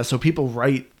Wikipedia, so people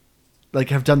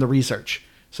have done the research.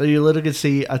 So you literally can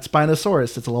see a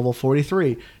Spinosaurus, it's a level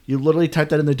 43. You literally type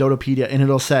that in the Dodopedia, and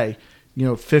it'll say,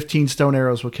 15 stone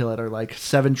arrows will kill it, or like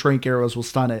 7 trank arrows will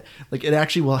stun it. Like, it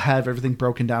actually will have everything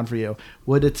broken down for you,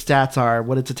 what its stats are,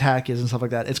 what its attack is, and stuff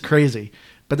like that. It's crazy.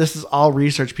 But this is all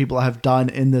research people have done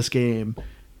in this game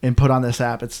and put on this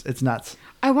app. It's nuts.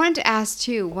 I wanted to ask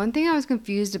too, one thing I was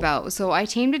confused about. So I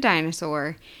tamed a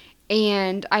dinosaur,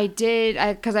 and I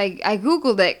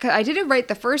Googled it, 'cause I did it right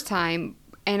the first time,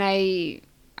 and I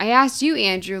asked you,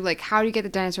 Andrew, like, how do you get the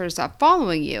dinosaur to stop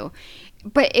following you?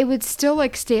 But it would still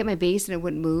like stay at my base and it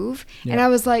wouldn't move. Yeah. And I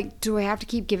was like, do I have to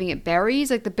keep giving it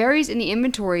berries? Like, the berries in the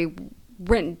inventory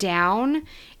went down,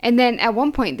 and then at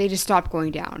one point they just stopped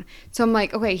going down. So I'm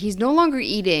like, okay, he's no longer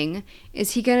eating.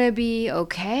 Is he gonna be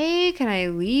okay? Can I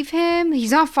leave him?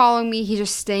 He's not following me. He's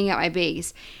just staying at my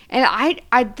base. And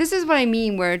I this is what I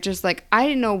mean, where just like, I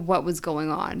didn't know what was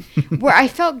going on, where I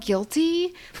felt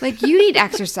guilty. Like, you need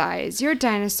exercise. You're a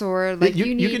dinosaur. Like,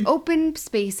 you need open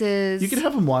spaces. You can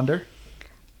have him wander.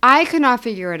 I could not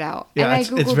figure it out. Yeah, and I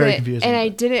Googled it's very confusing. And I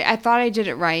did it. I thought I did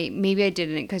it right. Maybe I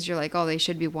didn't, because you're like, oh, they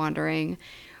should be wandering.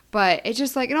 But it's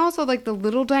just like, and also like the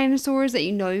little dinosaurs that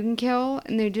you can kill,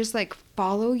 and they just like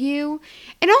follow you.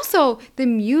 And also the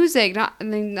music, not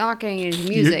getting into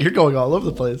music. You're going all over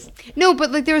the place. No, but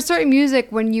like there was certain music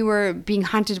when you were being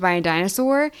hunted by a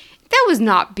dinosaur. That was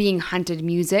not being hunted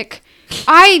music.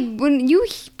 When you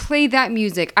play that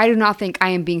music, I do not think I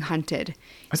am being hunted.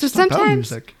 So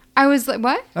sometimes music. I was like,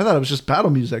 what? I thought it was just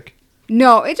battle music.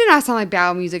 No, it did not sound like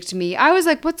battle music to me. I was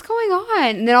like, what's going on?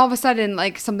 And then all of a sudden,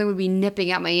 like, something would be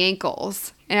nipping at my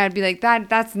ankles. And I'd be like,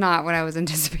 that's not what I was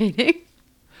anticipating.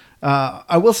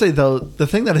 I will say though, the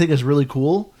thing that I think is really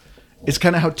cool is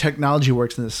kind of how technology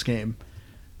works in this game.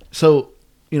 So,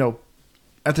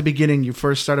 at the beginning, you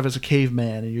first start off as a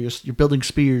caveman, and you're building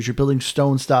spears, you're building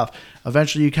stone stuff.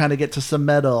 Eventually, you kind of get to some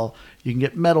metal. You can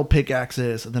get metal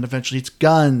pickaxes, and then eventually it's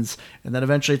guns, and then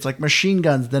eventually it's like machine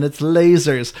guns, then it's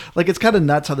lasers. Like, it's kind of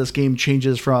nuts how this game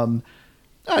changes from,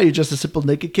 you're just a simple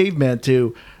naked caveman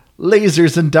to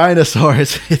lasers and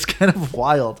dinosaurs. It's kind of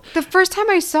wild. The first time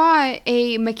I saw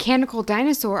a mechanical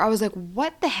dinosaur, I was like,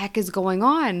 what the heck is going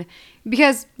on?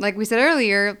 Because, like we said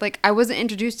earlier, like, I wasn't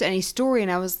introduced to any story,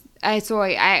 and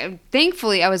I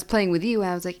thankfully I was playing with you, and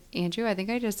I was like, Andrew, I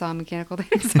think I just saw a mechanical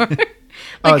dinosaur.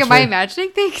 Am I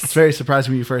imagining things? It's very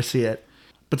surprising when you first see it.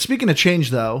 But speaking of change,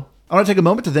 though, I want to take a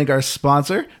moment to thank our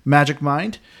sponsor, Magic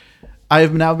Mind. I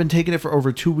have now been taking it for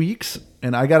over 2 weeks,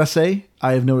 and I gotta say,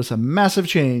 I have noticed a massive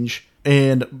change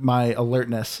in my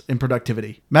alertness and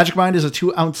productivity. Magic Mind is a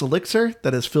 2-ounce elixir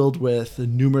that is filled with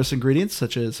numerous ingredients,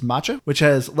 such as matcha, which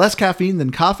has less caffeine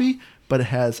than coffee, but it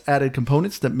has added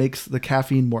components that makes the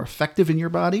caffeine more effective in your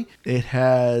body. It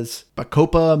has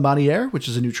Bacopa Monnier, which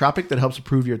is a nootropic that helps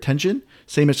improve your attention.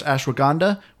 Same as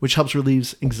ashwagandha, which helps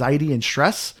relieve anxiety and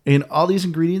stress. And all these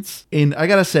ingredients, and I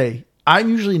gotta say, I'm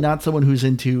usually not someone who's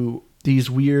into these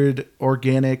weird,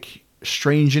 organic,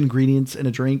 strange ingredients in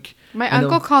a drink. My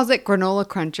uncle calls it granola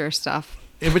cruncher stuff.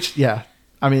 Which, yeah,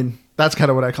 I mean, that's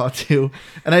kind of what I call it too.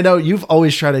 And I know you've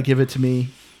always tried to give it to me,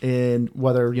 and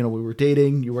whether, we were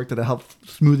dating, you worked at a health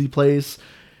smoothie place,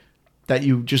 that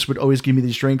you just would always give me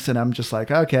these drinks, and I'm just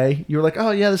like, okay. You were like, oh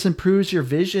yeah, this improves your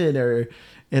vision, or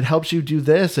it helps you do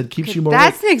this, it keeps you more...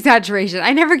 That's an exaggeration.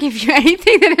 I never give you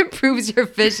anything that improves your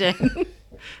vision.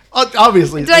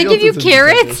 Obviously. Did I give you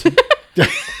carrots?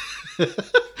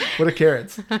 What are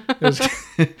carrots?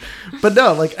 But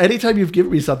no, like, anytime you've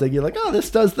given me something, you're like, oh, this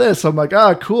does this. I'm like,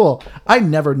 oh, cool. I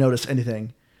never notice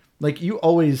anything. Like, you're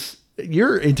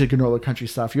into granola country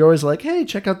stuff. You're always like, hey,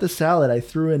 check out this salad. I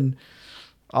threw in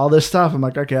all this stuff. I'm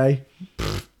like, okay.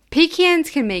 Pecans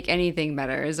can make anything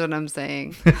better, is what I'm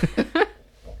saying.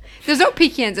 There's no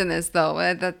pecans in this, though.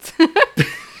 That's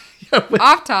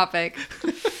off topic.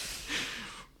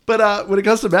 But when it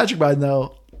comes to Magic Mind,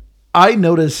 though, I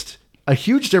noticed a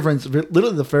huge difference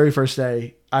literally the very first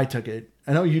day I took it.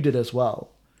 I know you did as well.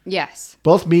 Yes.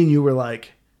 Both me and you were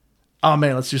like, oh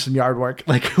man, let's do some yard work.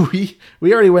 Like, we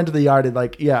already went to the yard, and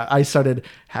like, yeah, I started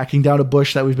hacking down a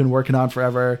bush that we've been working on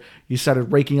forever. You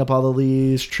started raking up all the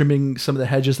leaves, trimming some of the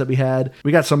hedges that we had.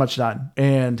 We got so much done.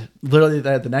 And literally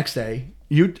the next day,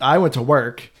 I went to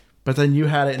work, but then you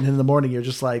had it, and in the morning you're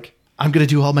just like, I'm going to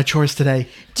do all my chores today.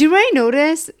 Do I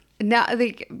notice now,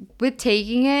 like, with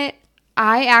taking it,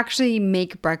 I actually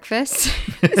make breakfast.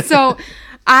 So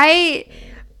I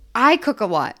cook a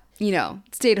lot,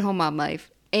 stay at home mom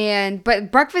life.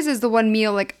 But breakfast is the one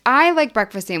meal, like, I like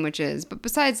breakfast sandwiches, but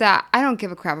besides that, I don't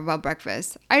give a crap about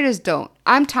breakfast. I just don't.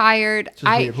 I'm tired.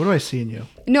 Weird. What do I see in you?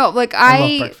 No, like,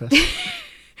 I love breakfast.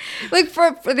 Like,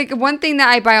 for like, one thing that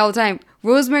I buy all the time,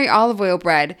 rosemary olive oil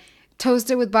bread,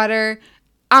 toast it with butter.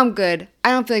 I'm good.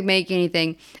 I don't feel like making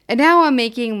anything. And now I'm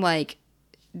making, like,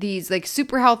 these, like,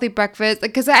 super healthy breakfasts,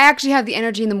 because I actually have the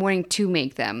energy in the morning to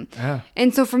make them. Yeah.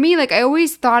 And so for me, like, I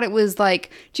always thought it was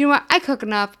like, do you know what? I cook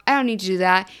enough. I don't need to do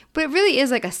that. But it really is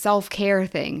like a self-care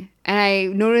thing. And I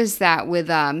noticed that with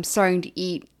starting to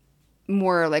eat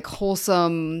more, like,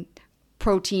 wholesome,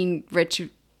 protein-rich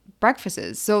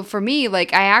breakfasts. So for me,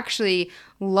 like, I actually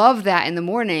love that in the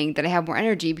morning, that I have more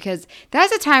energy, because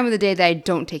that's a time of the day that I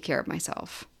don't take care of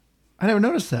myself. I never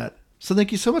noticed that. So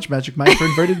thank you so much, Magic Mike, for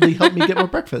inadvertently helping me get more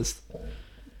breakfast.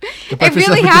 It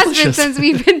really has been since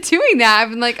we've been doing that. I've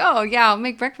been like, oh yeah, I'll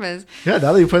make breakfast. Yeah,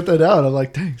 now that you put that out, I'm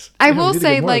like, thanks. I will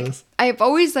say, like, I've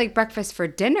always liked breakfast for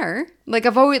dinner. Like,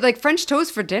 I've always, like, French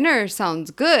toast for dinner sounds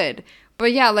good.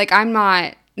 But yeah, like, I'm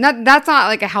not that's not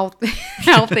like a healthy,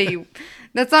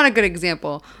 that's not a good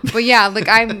example. But yeah, like,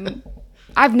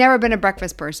 I've never been a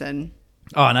breakfast person.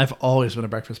 Oh, and I've always been a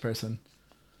breakfast person.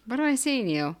 What do I see in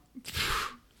you?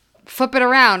 Flip it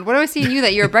around. What do I see in you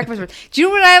that you're a breakfast person? Do you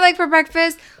know what I like for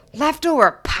breakfast?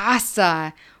 Leftover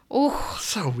pasta. Oh,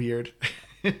 so weird.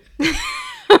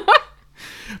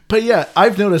 But yeah,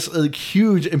 I've noticed a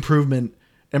huge improvement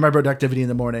in my productivity in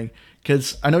the morning,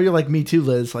 because I know you're like me too,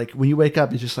 Liz. Like, when you wake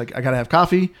up, it's just like, I gotta have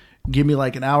coffee. Give me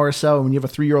like an hour or so. And when you have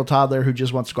a 3-year-old toddler who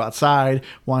just wants to go outside,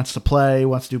 wants to play,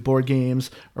 wants to do board games,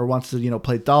 or wants to,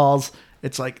 play dolls,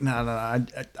 it's like, no,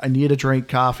 I need to drink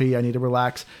coffee. I need to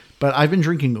relax. But I've been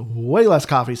drinking way less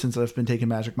coffee since I've been taking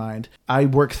Magic Mind. I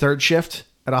work third shift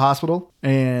at a hospital,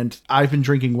 and I've been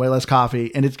drinking way less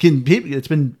coffee, and it's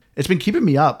been keeping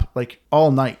me up like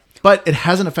all night. But it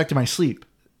hasn't affected my sleep.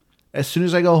 As soon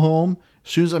as I go home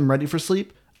As soon as I'm ready for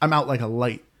sleep, I'm out like a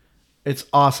light. It's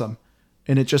awesome.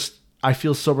 And I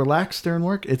feel so relaxed during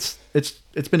work. It's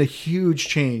been a huge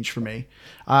change for me.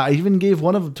 I even gave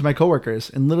one of them to my coworkers,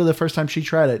 and literally the first time she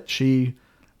tried it, she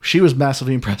was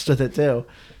massively impressed with it too.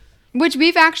 Which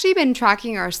we've actually been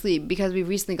tracking our sleep because we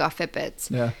recently got Fitbits.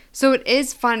 Yeah. So it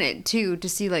is fun too to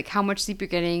see like how much sleep you're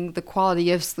getting, the quality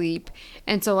of sleep.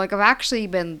 And so like I've actually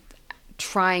been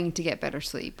trying to get better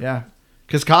sleep. Yeah.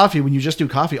 Because coffee, when you just do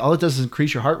coffee, all it does is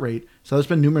increase your heart rate. So there's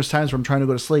been numerous times where I'm trying to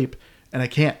go to sleep and I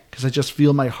can't because I just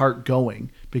feel my heart going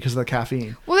because of the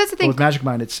caffeine. Well, that's the thing. But with Magic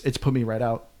Mind, it's put me right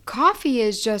out. Coffee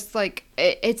is just like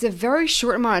it's a very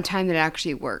short amount of time that it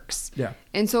actually works. Yeah.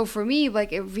 And so for me,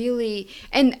 like it really,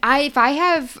 and if I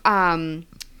have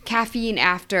caffeine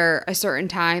after a certain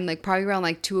time, like probably around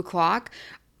like 2:00,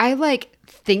 I like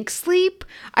think sleep.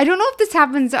 I don't know if this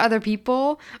happens to other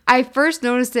people. I first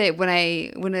noticed it when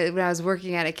I was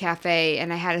working at a cafe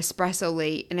and I had espresso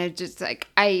late, and it just like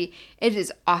it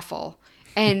is awful.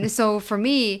 And so for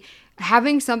me,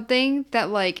 having something that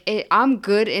like I'm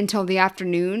good until the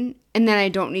afternoon and then I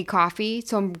don't need coffee,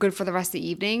 so I'm good for the rest of the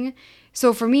evening.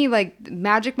 So for me, like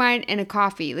Magic Mind and a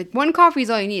coffee, like one coffee is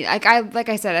all you need. Like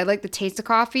I said, I like the taste of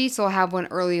coffee, so I'll have one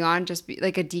early on, just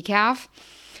like a decaf.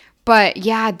 But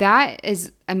yeah, that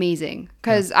is amazing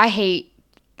because I hate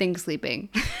things sleeping.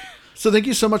 So thank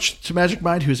you so much to Magic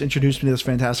Mind, who's introduced me to this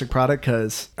fantastic product,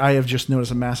 because I have just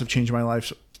noticed a massive change in my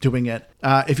life doing it.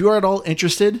 If you are at all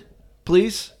interested,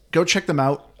 please go check them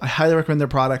out. I highly recommend their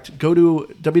product. Go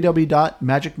to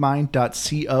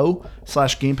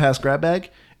www.magicmind.co/Game Pass Grab Bag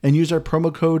and use our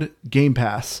promo code Game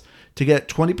Pass to get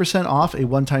 20% off a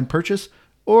one-time purchase,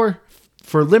 or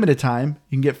for a limited time,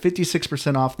 you can get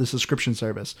 56% off the subscription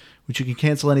service, which you can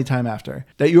cancel anytime after.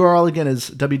 That URL again is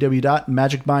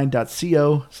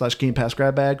www.magicmind.co/Game Pass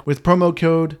Grab Bag with promo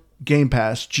code Game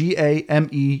Pass,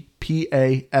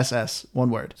 GAMEPASS,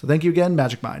 one word. So thank you again,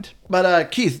 Magic Mind.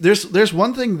 But Keith, there's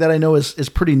one thing that I know is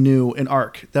pretty new in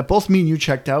ARC that both me and you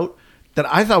checked out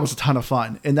that I thought was a ton of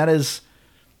fun, and that is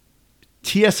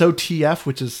TSOTF,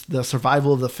 which is the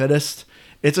survival of the fittest.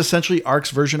 It's essentially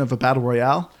ARC's version of a battle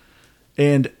royale,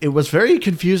 and it was very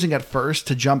confusing at first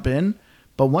to jump in,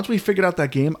 but once we figured out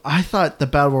that game, I thought the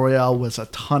battle royale was a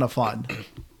ton of fun.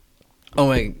 Oh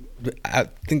my, I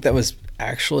think that was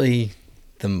actually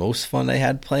the most fun I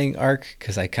had playing ARC,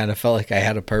 because I kind of felt like I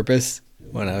had a purpose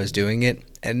when I was doing it.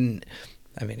 And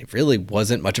I mean, it really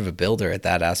wasn't much of a builder at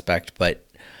that aspect, but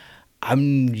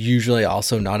I'm usually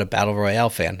also not a battle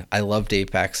royale fan. I loved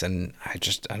Apex, and I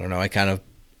don't know, I kind of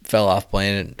fell off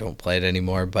playing it and don't play it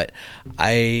anymore, but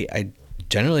I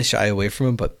generally shy away from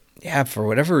it. But yeah, for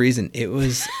whatever reason, it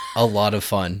was a lot of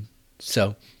fun.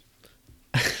 So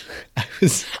I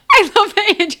love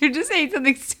that Andrew just ate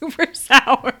something super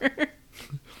sour.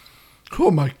 Oh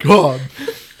my god.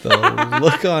 The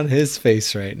look on his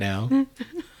face right now.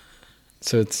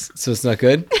 So it's not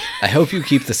good. I hope you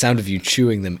keep the sound of you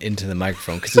chewing them into the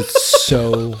microphone, because it's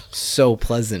so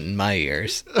pleasant in my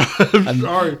ears.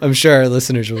 I'm sure our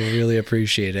listeners will really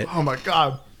appreciate it. Oh my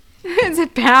god. Is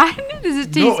it bad? Does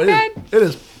it taste bad? It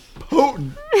is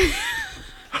potent.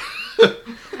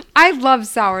 I love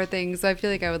sour things, so I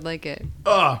feel like I would like it.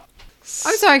 I'm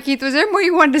sorry, Keith. Was there more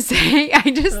you wanted to say?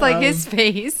 I just like his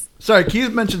face. Sorry,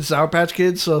 Keith mentioned Sour Patch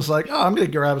Kids, so I was like, I'm going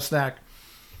to grab a snack.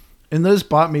 And Liz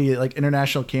bought me like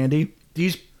international candy.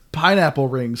 These pineapple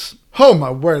rings. Oh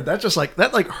my word. That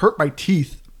hurt my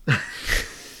teeth.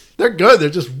 They're good. They're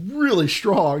just really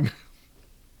strong.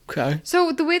 Okay.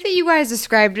 So the way that you guys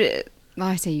described it, well,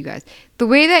 I say you guys, the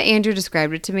way that Andrew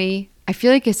described it to me, I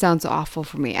feel like it sounds awful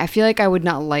for me. I feel like I would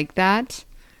not like that.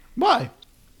 Why?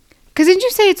 Because didn't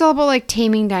you say it's all about like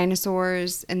taming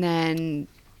dinosaurs and then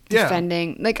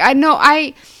defending? Yeah. Like that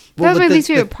was my least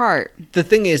favorite part. The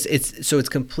thing is, it's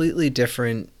completely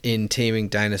different in taming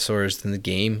dinosaurs than the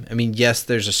game. I mean, yes,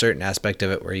 there's a certain aspect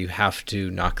of it where you have to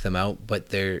knock them out, but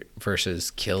they're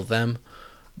versus kill them.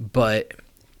 But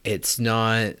it's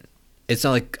not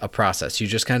like a process. You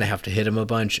just kind of have to hit them a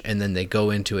bunch, and then they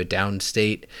go into a down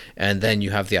state, and then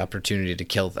you have the opportunity to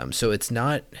kill them. So it's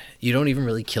not, you don't even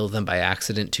really kill them by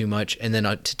accident too much, and then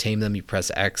to tame them, you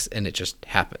press X, and it just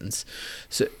happens.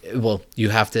 So, well, you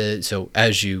have to, so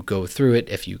as you go through it,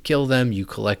 if you kill them, you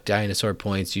collect dinosaur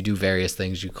points, you do various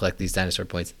things, you collect these dinosaur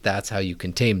points. That's how you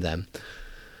can tame them.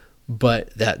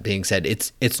 But that being said,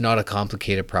 it's not a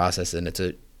complicated process, and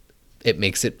it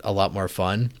makes it a lot more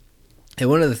fun. And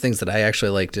one of the things that I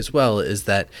actually liked as well is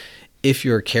that if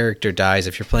your character dies,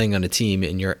 if you're playing on a team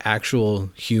and your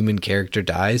actual human character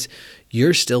dies,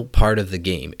 you're still part of the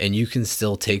game, and you can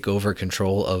still take over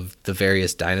control of the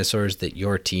various dinosaurs that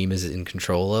your team is in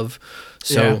control of.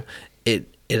 So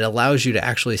it allows you to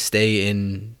actually stay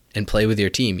in and play with your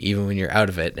team even when you're out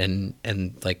of it. And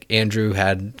like Andrew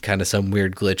had kind of some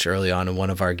weird glitch early on in one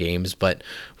of our games, but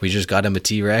we just got him a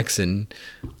T-Rex, and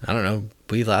I don't know,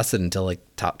 we lasted until like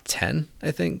top 10,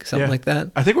 I think, something like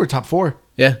that. I think we're top 4.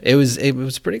 Yeah, it was a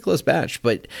pretty close batch,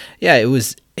 but yeah,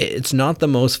 it's not the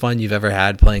most fun you've ever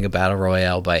had playing a battle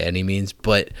royale by any means,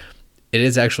 but it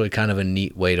is actually kind of a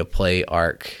neat way to play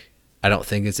Ark. I don't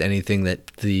think it's anything that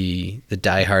the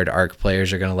diehard Ark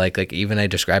players are going to like. Like, even I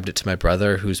described it to my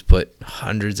brother, who's put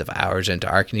hundreds of hours into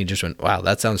Ark, and he just went, wow,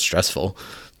 that sounds stressful.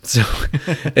 So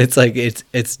it's like,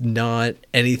 it's not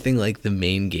anything like the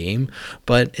main game,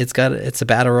 but it's a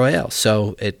battle royale.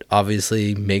 So it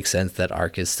obviously makes sense that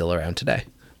Ark is still around today.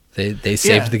 They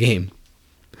saved the game.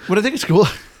 What I think is cool.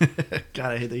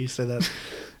 God, I hate that you say that.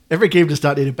 Every game does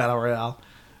not need a battle royale.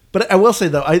 But I will say,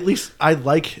 though, at least I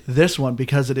like this one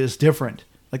because it is different.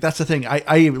 Like, that's the thing. I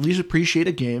at least appreciate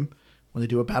a game when they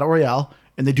do a battle royale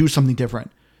and they do something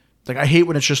different. Like, I hate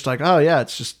when it's just like, oh, yeah,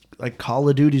 it's just like Call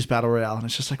of Duty's battle royale. And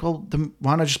it's just like, well, then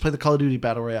why don't I just play the Call of Duty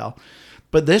battle royale?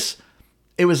 But this,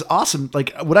 it was awesome.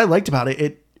 Like, what I liked about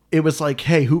it was like,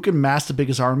 hey, who can mass the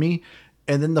biggest army?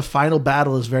 And then the final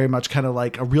battle is very much kind of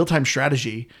like a real-time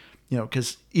strategy. You know,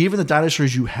 because even the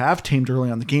dinosaurs you have tamed early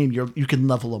on in the game, you can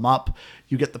level them up.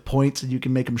 You get the points and you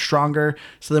can make them stronger.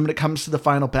 So then when it comes to the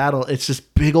final battle, it's this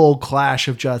big old clash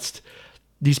of just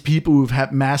these people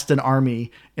who've massed an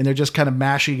army, and they're just kind of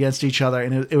mashing against each other.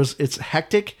 And it's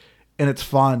hectic and it's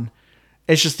fun.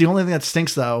 It's just the only thing that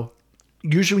stinks, though.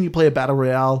 Usually when you play a battle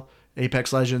royale,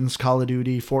 Apex Legends, Call of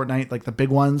Duty, Fortnite, like the big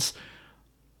ones,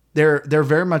 they're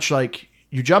very much like,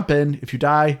 you jump in, if you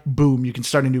die, boom, you can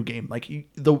start a new game. Like,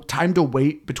 the time to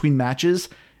wait between matches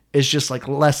is just like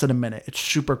less than a minute. It's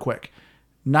super quick.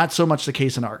 Not so much the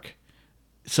case in Ark.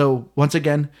 So once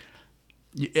again,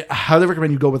 I highly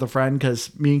recommend you go with a friend,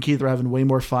 because me and Keith are having way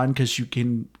more fun because you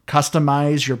can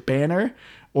customize your banner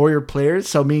or your players.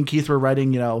 So me and Keith were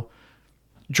writing,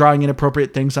 drawing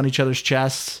inappropriate things on each other's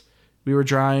chests. We were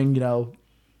drawing,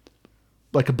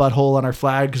 like a butthole on our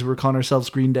flag because we were calling ourselves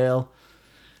Greendale.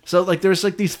 So, like, there's,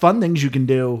 like, these fun things you can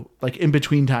do, like, in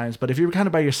between times. But if you're kind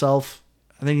of by yourself,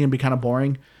 I think it can be kind of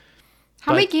boring.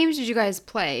 How many games did you guys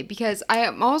play? Because I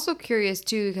am also curious,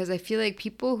 too, because I feel like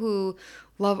people who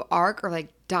love Ark are, like,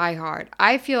 diehard.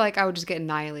 I feel like I would just get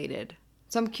annihilated.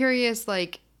 So I'm curious,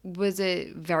 like, was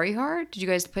it very hard? Did you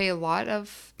guys play a lot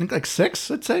of... I think, like,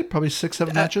 6, I'd say. Probably 6,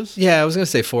 7 matches. Yeah, I was going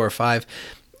to say 4 or 5.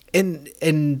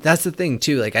 And that's the thing,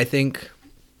 too. Like, I think...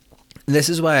 This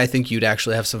is why I think you'd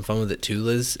actually have some fun with it too,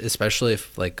 Liz, especially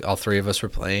if like all 3 of us were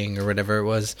playing or whatever it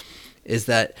was, is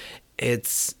that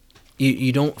it's,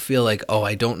 you don't feel like, oh,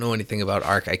 I don't know anything about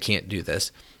Ark, I can't do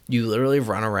this. You literally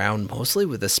run around mostly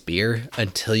with a spear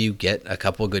until you get a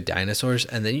couple good dinosaurs,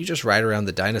 and then you just ride around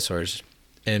the dinosaurs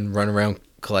and run around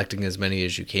collecting as many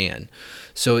as you can.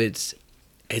 So it's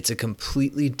a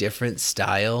completely different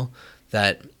style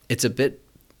that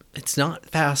it's not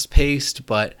fast paced,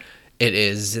 but it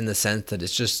is in the sense that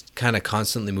it's just kind of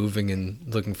constantly moving and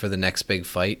looking for the next big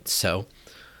fight. So,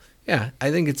 yeah,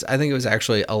 I think it was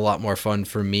actually a lot more fun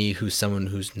for me, who's someone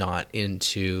who's not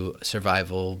into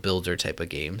survival builder type of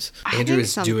games. Andrew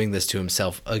is doing this to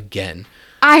himself again.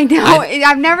 I know.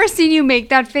 I've never seen you make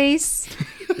that face.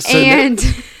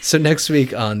 So next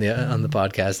week on the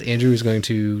podcast, Andrew is going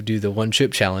to do the 1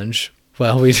 chip challenge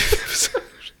while we do this.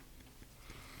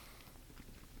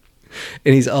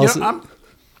 And he's also...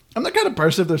 I'm the kind of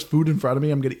person, if there's food in front of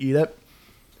me, I'm going to eat it.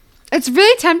 It's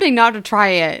really tempting not to try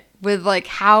it with like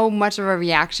how much of a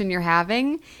reaction you're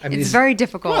having. I mean, it's very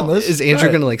difficult. Come on, Liz. Is Andrew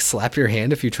going to like slap your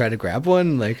hand if you try to grab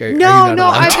one? Like, are you no,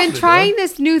 not I've been trying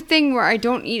this new thing where I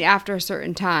don't eat after a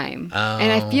certain time. Oh.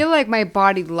 And I feel like my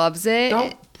body loves it.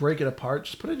 Don't break it apart.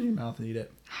 Just put it in your mouth and eat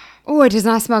it. Oh, it does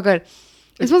not smell good.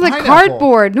 It smells like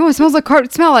cardboard. No, it smells like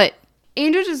cardboard. Smell it.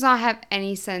 Andrew does not have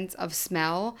any sense of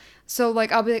smell. So,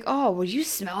 like, I'll be like, oh, would you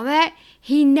smell that?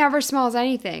 He never smells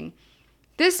anything.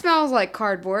 This smells like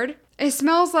cardboard. It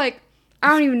smells like, I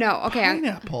don't even know. Okay.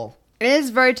 Pineapple. It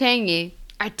is very tangy.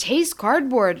 I taste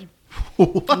cardboard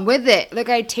with it. Like,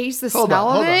 I taste the smell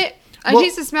of it. I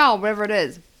taste the smell, whatever it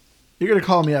is. You're going to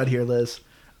call me out here, Liz.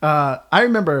 I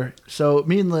remember, so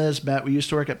me and Liz, Matt, we used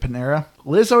to work at Panera.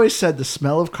 Liz always said the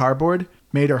smell of cardboard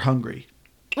made her hungry.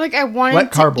 Like, I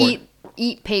wanted to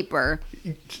eat paper.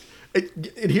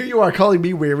 And here you are calling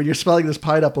me weird when you're smelling this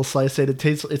pineapple slice and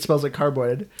it smells like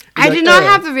cardboard. I did not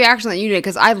have the reaction that you did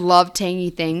because I love tangy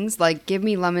things. Like, give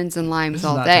me lemons and limes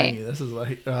all day. Tangy. This is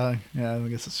like, yeah, I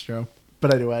guess it's true.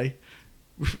 But anyway,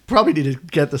 we probably need to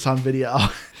get this on video.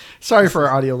 Sorry for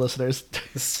our audio listeners.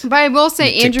 But I will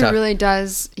say, Andrew really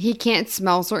does. He can't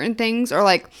smell certain things, or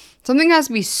like Something has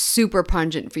to be super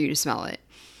pungent for you to smell it.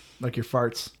 Like your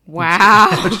farts. Wow.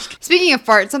 Speaking of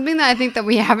farts, something that I think that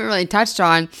we haven't really touched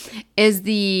on is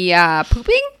the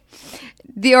pooping.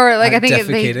 I think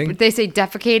defecating. they say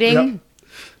defecating.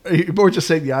 Yep. Or just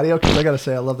saying the audio, because I gotta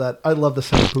say, I love that. I love the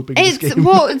sound of pooping in this game.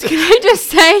 Well, can I just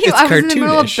say, I was in the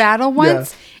middle of cartoonish. battle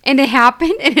once, and it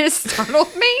happened, and it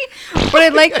startled me. But I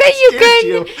like that It you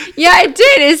scared can. Yeah, it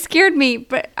did. It scared me.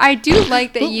 But I do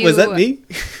like that you. Was that me?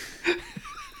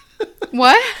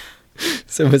 What?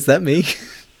 So was that me?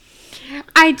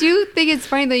 I do think it's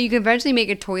funny that you can eventually make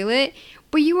a toilet,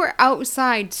 but you were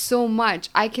outside so much.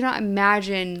 I cannot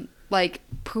imagine like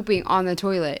pooping on the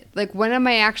toilet. Like, when am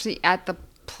I actually at the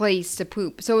place to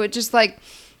poop? So it just like,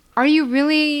 are you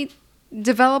really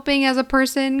developing as a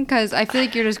person? Because I feel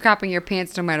like you're just crapping your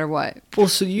pants no matter what. Well,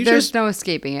 so There's no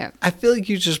escaping it. I feel like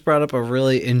you just brought up a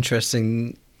really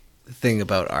interesting thing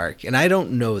about Ark, and I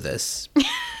don't know this,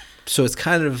 so it's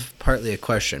kind of partly a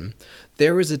question.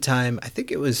 There was a time,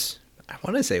 I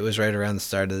want to say it was right around the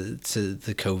start of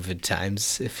the COVID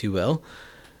times, if you will,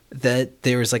 that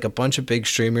there was like a bunch of big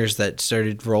streamers that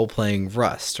started role-playing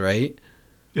Rust, right?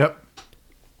 Yep.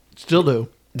 Still do.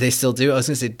 They still do? I was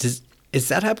going to say, does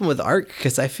that happen with Ark?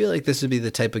 Because I feel like this would be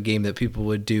the type of game that people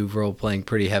would do role-playing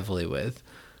pretty heavily with.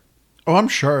 Oh, I'm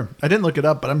sure. I didn't look it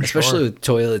up, but I'm Especially sure. with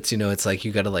toilets, it's like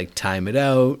you got to like time it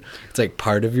out. It's like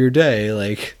part of your day,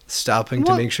 like stopping to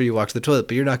Well, make sure you walk to the toilet,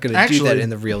 but you're not going to do that actually- in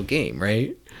the real game,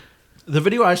 right? The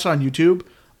video I saw on YouTube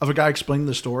of a guy explaining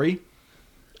the story,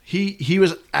 he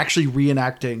was actually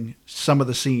reenacting some of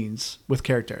the scenes with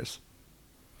characters.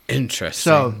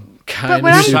 Interesting. So- kind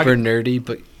when of I'm- super nerdy,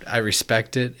 but I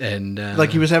respect it. And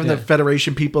Like he was having yeah. the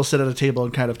Federation people sit at a table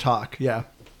and kind of talk. Yeah.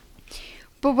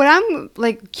 But what I'm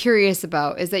like curious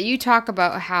about is that you talk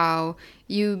about how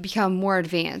you become more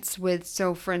advanced with,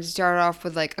 so for instance, start off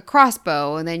with like a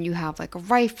crossbow, and then you have like a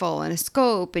rifle and a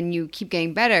scope, and you keep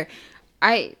getting better.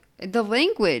 The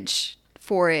language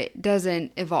for it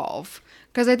doesn't evolve,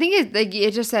 because I think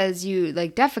it just says you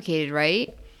like defecated,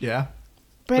 right? Yeah.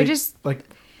 But Wait, I just Like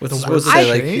What's the it supposed to words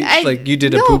say? change? Like you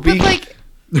did a no, poopy? But like,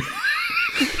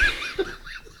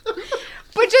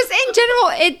 but just in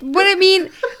general, what I mean.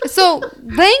 So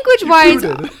language wise,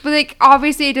 Included. like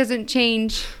obviously it doesn't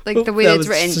change like the way That that it's was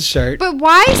written. just a shart. But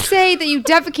why say that you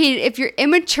defecated if you're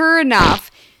immature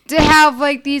enough to have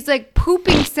like these like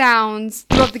pooping sounds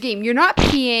throughout the game? You're not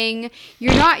peeing.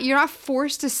 You're not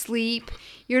forced to sleep.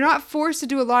 You're not forced to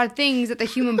do a lot of things that the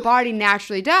human body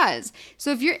naturally does.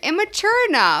 So if you're immature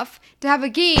enough to have a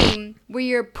game where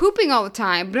you're pooping all the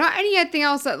time, but not anything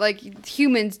else that like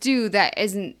humans do that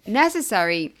isn't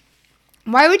necessary,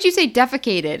 why would you say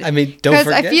defecated? I mean, don't Because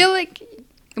I forget- feel like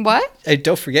what? And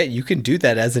don't forget, you can do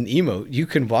that as an emote. You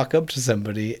can walk up to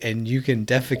somebody and you can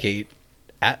defecate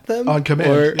at them On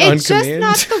command. Or Yeah. on It's just command.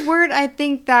 not the word I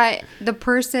think that the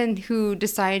person who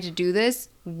decided to do this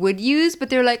would use, but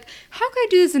they're like, how can I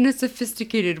do this in a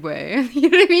sophisticated way? You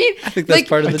know what I mean? I think that's like,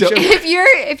 part of I the don't- joke.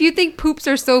 if you think poops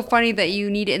are so funny that you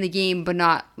need it in the game, but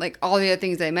not like all the other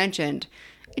things I mentioned,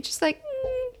 it's just like,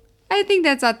 I think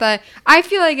that's not the. I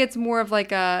feel like it's more of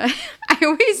like a.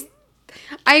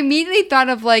 I immediately thought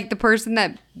of like the person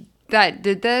that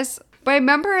did this, but I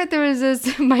remember there was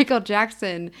this Michael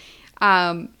Jackson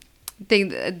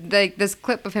thing, like this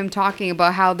clip of him talking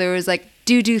about how there was like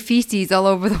doo-doo feces all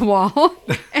over the wall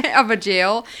of a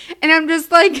jail, and I'm just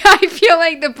like, I feel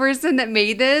like the person that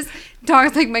made this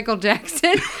talks like Michael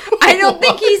Jackson. I don't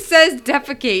think he says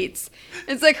defecates.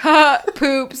 It's like,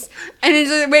 poops, and he's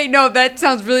like, wait, no, that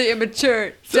sounds really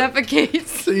immature. Defecates.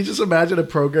 So you just imagine a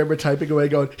programmer typing away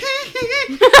going,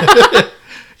 you're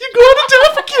going to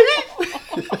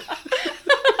defecate.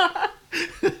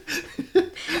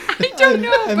 I don't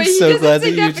know, I'm but he so doesn't glad that say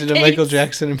you did a Michael defecates.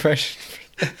 Jackson impression.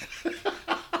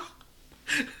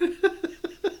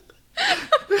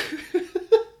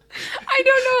 I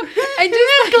don't know. I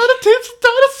just Got a taste of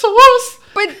dinosaurs.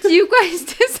 But do you guys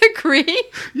disagree?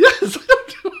 Yes.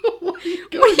 I don't know why you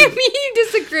What do you mean you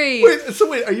disagree?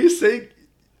 Wait, are you saying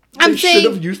I'm they saying-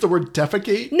 should have used the word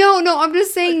defecate? No, I'm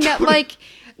just saying that like,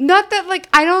 not that like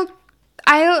I don't.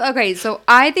 Okay, so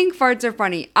I think farts are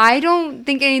funny. I don't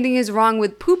think anything is wrong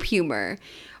with poop humor,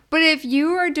 but if you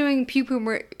are doing poop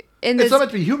humor in this, It's not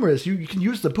meant to be humorous. You can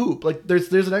use the poop. Like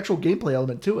there's an actual gameplay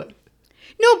element to it.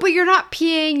 no, but you're not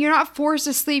peeing. You're not forced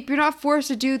to sleep. You're not forced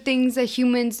to do things that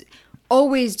humans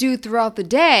always do throughout the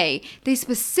day. They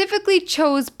specifically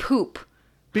chose poop.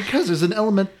 Because there's an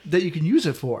element that you can use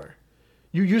it for.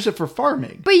 You use it for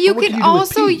farming. But you what can do with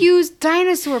also pee? use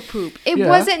dinosaur poop. It Yeah.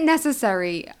 wasn't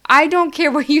necessary. I don't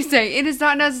care what you say. It is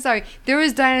not necessary. There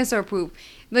is dinosaur poop.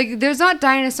 Like, there's not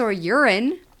dinosaur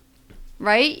urine,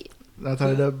 right? Not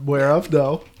that I'm aware of,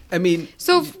 no. I mean,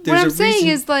 So what there's I'm a saying reason-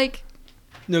 is like,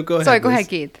 No, go ahead. sorry, go Liz. ahead,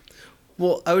 Keith.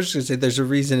 Well, I was just going to say there's a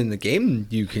reason in the game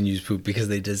you can use poop because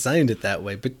they designed it that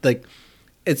way. But, like,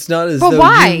 it's not as But though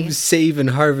why? you save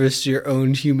and harvest your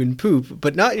own human poop,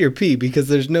 but not your pee because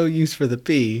there's no use for the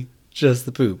pee, just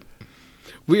the poop.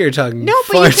 We are talking No,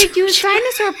 far but you could too- use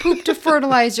dinosaur poop to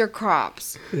fertilize your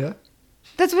crops. Yeah.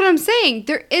 That's what I'm saying.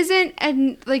 There isn't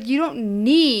you don't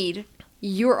need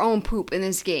your own poop in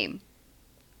this game.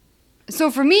 So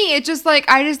for me, it's just like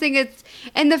I just think it's,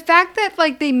 and the fact that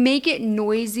like they make it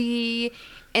noisy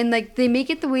and like they make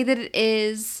it the way that it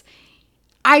is,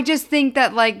 I just think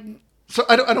that like So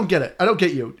I don't get it. I don't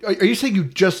get you. Are you saying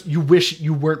you wish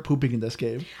you weren't pooping in this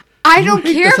game? I You don't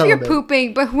hate care this if you're element.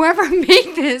 pooping, but whoever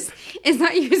made this is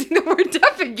not using the word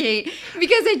defecate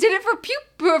because they did it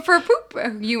for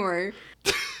poop humor.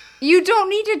 You don't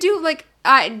need to do like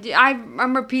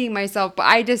I'm repeating myself, but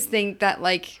I just think that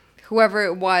like whoever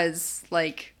it was,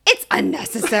 like it's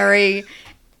unnecessary.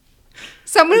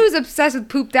 Someone who's obsessed with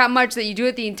poop that much that you do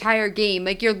it the entire game,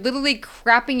 like you're literally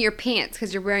crapping your pants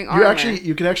because you're wearing armor.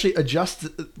 You can actually adjust.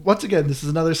 Once again, this is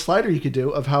another slider you could do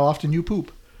of how often you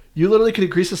poop. You literally could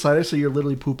increase the slider so you're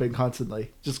literally pooping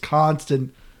constantly, just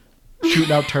constant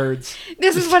shooting out turds.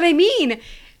 This is what I mean.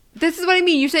 This is what I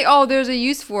mean. You say, "Oh, there's a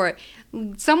use for it."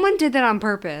 Someone did that on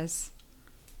purpose.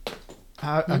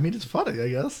 I mean, it's funny, I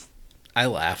guess. I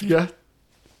laughed. Yeah.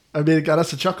 I mean, it got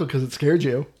us a chuckle because it scared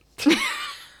you.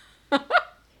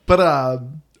 But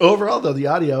overall, though, the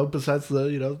audio, besides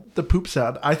the poop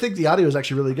sound, I think the audio is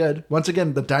actually really good. Once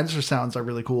again, the dinosaur sounds are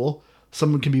really cool.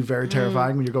 Some can be very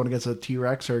terrifying when you're going against a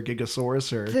T-Rex or a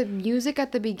Gigasaurus or. The music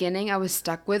at the beginning I was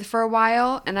stuck with for a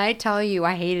while, and I tell you,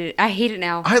 I hate it. I hate it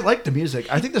now. I like the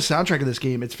music. I think the soundtrack of this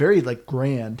game, it's very like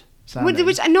grand sounding.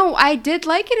 Which I know I did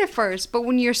like it at first, but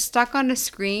when you're stuck on a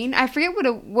screen, I forget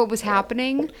what was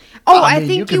happening. Oh, Well, I I mean,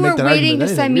 you think can you make were that waiting to argument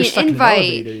send anything. me You're an stuck in an invite.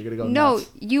 elevator, you're gonna go No, nuts.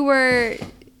 you were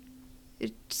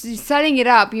setting it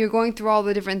up. You're going through all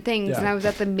the different things, Yeah. and I was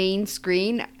at the main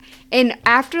screen. And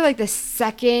after like the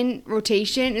second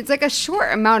rotation, it's like a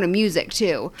short amount of music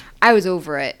too. I was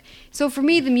over it. So for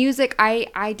me, the music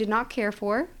I did not care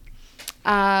for.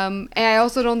 And I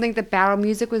also don't think the battle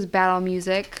music was battle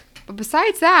music. But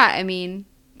besides that, I mean,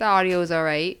 the audio is all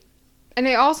right. And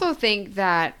I also think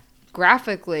that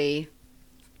graphically,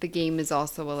 the game is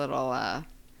also a little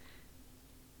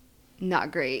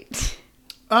not great.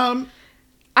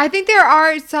 I think there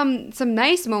are some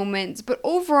nice moments, but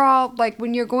overall, like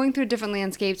when you're going through different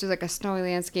landscapes, there's like a snowy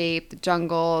landscape, the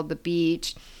jungle, the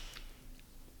beach.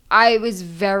 I was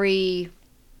very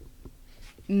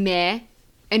meh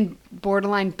and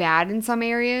borderline bad in some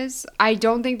areas. I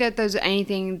don't think that there's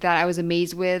anything that I was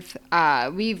amazed with.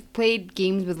 We've played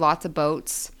games with lots of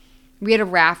boats. We had a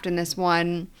raft in this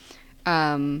one.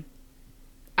 I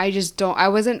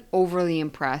wasn't overly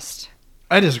impressed.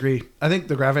 I disagree. I think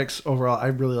the graphics overall, I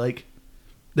really like.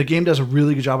 The game does a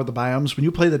really good job with the biomes. When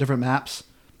you play the different maps,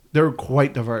 they're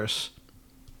quite diverse.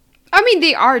 I mean,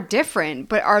 they are different,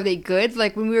 but are they good?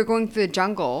 Like when we were going through the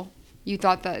jungle, you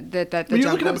thought that the When you're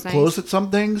jungle looking up was nice. close at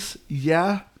some things,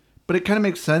 yeah, but it kind of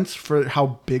makes sense for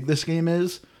how big this game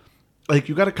is. Like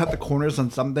you got to cut the corners on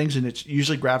some things, and it's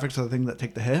usually graphics are the thing that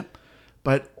take the hit.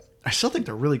 But I still think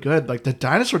they're really good. Like the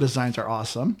dinosaur designs are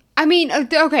awesome. I mean,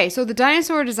 okay, so the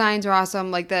dinosaur designs are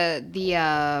awesome. Like the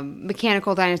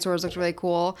mechanical dinosaurs looked really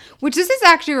cool. Which this is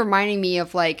actually reminding me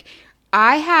of like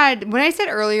when I said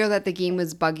earlier that the game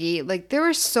was buggy. Like there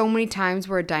were so many times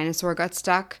where a dinosaur got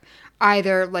stuck,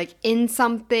 either like in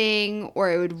something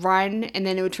or it would run and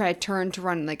then it would try to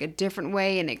run like a different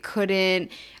way and it couldn't.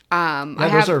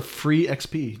 Those are free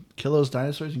XP. Kill those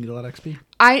dinosaurs, you can get a lot of XP.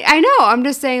 I know. I'm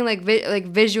just saying, like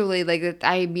visually, like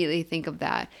I immediately think of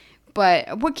that. But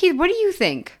Keith, what do you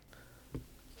think?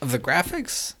 Of the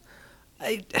graphics?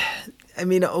 I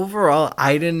mean, overall,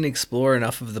 I didn't explore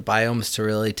enough of the biomes to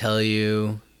really tell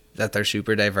you that they're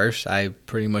super diverse. I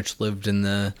pretty much lived in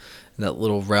that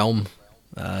little realm,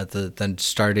 the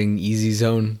starting easy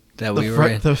zone that we were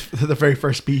in. The very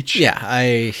first beach. Yeah,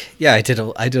 I did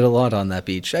a lot on that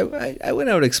beach. I went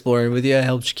out exploring with you. I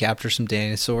helped you capture some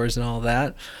dinosaurs and all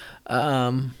that.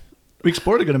 We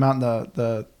explored a good amount in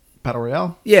the Battle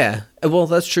Royale. Yeah, well,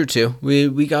 that's true too.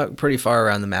 We got pretty far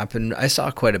around the map, and I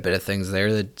saw quite a bit of things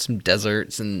there, some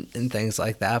deserts and things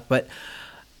like that. But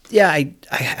yeah, I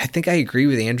think I agree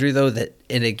with Andrew though that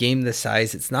in a game this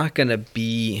size, it's not gonna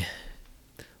be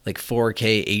like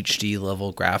 4K HD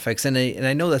level graphics, and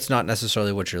I know that's not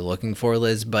necessarily what you're looking for,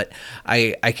 Liz, but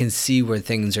I can see where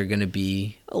things are going to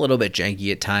be a little bit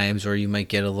janky at times, or you might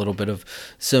get a little bit of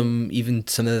some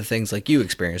of the things like you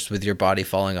experienced with your body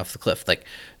falling off the cliff. Like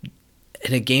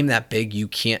in a game that big, you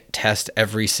can't test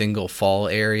every single fall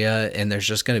area, and there's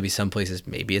just going to be some places,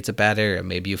 maybe it's a bad area,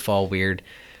 maybe you fall weird.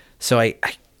 So I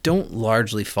don't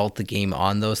largely fault the game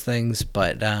on those things,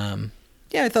 but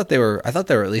yeah, I thought they were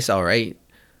at least all right.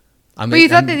 But you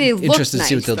thought that they looked interested to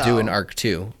see what nice, they'll do in though. Ark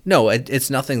 2. No, it's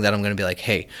nothing that I'm going to be like,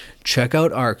 hey, check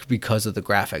out Ark because of the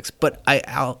graphics. But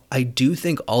I do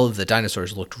think all of the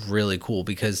dinosaurs looked really cool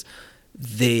because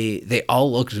they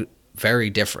all looked very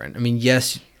different. I mean,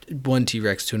 yes, one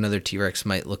T-Rex to another T-Rex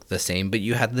might look the same, but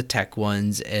you had the tech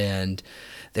ones, and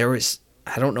there was,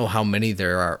 I don't know how many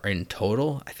there are in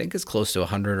total. I think it's close to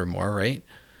 100 or more, right?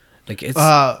 Like it's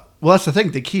Well, that's the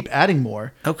thing. They keep adding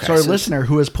more. Okay, So our so- listener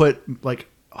who has put like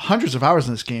hundreds of hours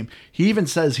in this game, he even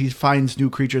says he finds new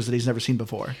creatures that he's never seen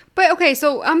before. But okay,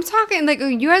 so I'm talking like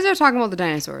you guys are talking about the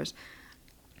dinosaurs.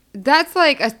 That's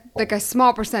like a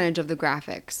small percentage of the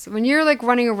graphics. When you're like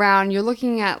running around, you're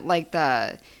looking at like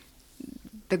the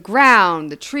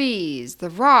ground, the trees, the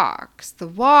rocks, the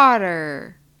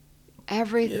water,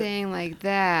 everything like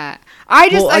that. I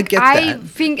just Well, I like get I that.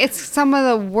 think it's some of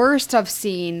the worst I've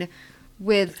seen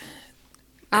with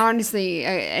honestly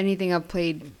anything I've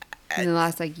played in the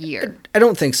last like year. I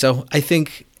don't think so. I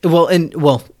think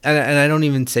and I don't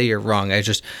even say you're wrong. I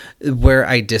just where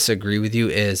I disagree with you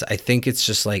is I think it's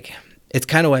just like it's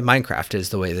kind of why Minecraft is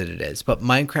the way that it is. But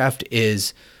Minecraft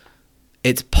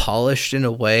it's polished in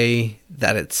a way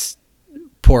that it's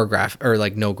poor or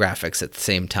like no graphics at the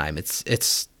same time.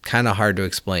 It's kind of hard to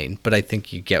explain, but I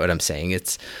think you get what I'm saying.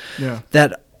 It's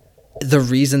that the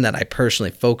reason that I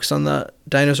personally focus on the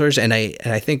dinosaurs, and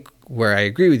I think where I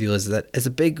agree with you is that as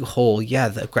a big whole, yeah,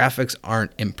 the graphics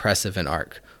aren't impressive in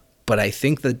Ark, but I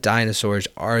think the dinosaurs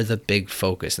are the big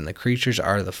focus and the creatures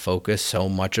are the focus so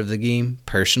much of the game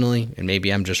personally, and maybe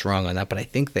I'm just wrong on that, but I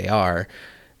think they are.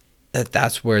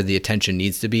 That's where the attention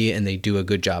needs to be, and they do a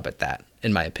good job at that,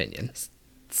 in my opinion.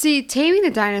 See, taming the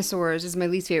dinosaurs is my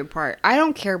least favorite part. I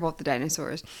don't care about the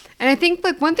dinosaurs. And I think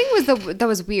like one thing was that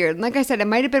was weird. Like I said, it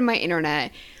might have been my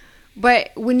internet.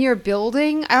 But when you're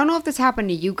building, I don't know if this happened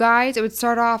to you guys. It would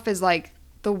start off as like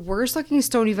the worst looking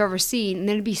stone you've ever seen, and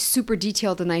then it'd be super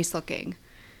detailed and nice looking.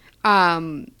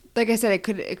 Like I said, it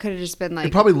could have just been like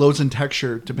It probably loads in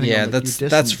texture depending on like, your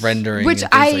distance. that's rendering, which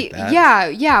and things like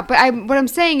that. yeah. But what I'm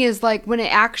saying is like when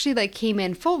it actually like came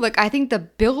in full, like I think the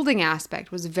building aspect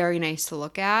was very nice to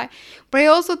look at. But I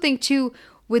also think too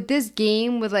with this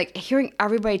game, with like hearing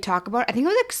everybody talk about it, I think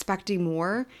I was expecting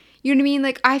more. You know what I mean?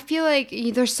 Like I feel like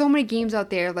there's so many games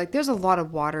out there. Like there's a lot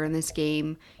of water in this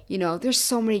game. You know, there's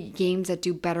so many games that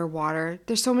do better water.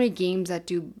 There's so many games that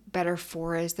do better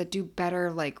forest, that do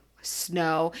better like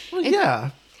snow. Well, And- yeah.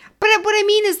 But what I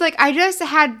mean is, like, I just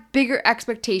had bigger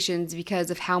expectations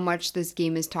because of how much this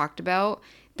game is talked about.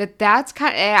 That's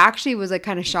kind of, it actually was, like,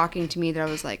 kind of shocking to me that I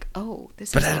was like, oh,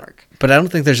 this is Ark. But I don't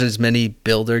think there's as many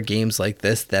builder games like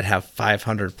this that have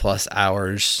 500 plus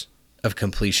hours of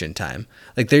completion time.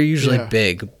 Like they're usually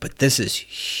big, but this is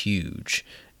huge.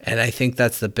 And I think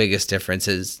that's the biggest difference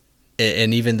is,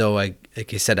 and even though like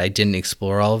I said, I didn't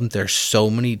explore all of them, there's so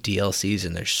many DLCs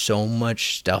and there's so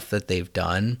much stuff that they've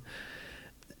done.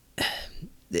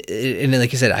 And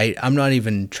like I said, I'm not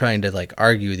even trying to like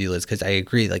argue with you, Liz, because I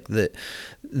agree. Like the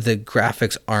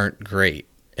graphics aren't great,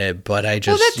 but I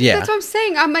just That's what I'm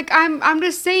saying. I'm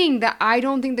just saying that I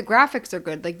don't think the graphics are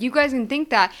good. Like you guys can think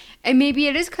that, and maybe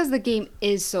it is because the game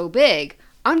is so big.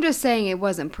 I'm just saying it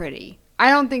wasn't pretty. I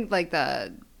don't think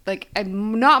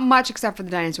not much except for the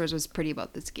dinosaurs was pretty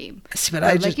about this game. See, but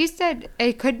Like you said,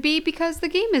 it could be because the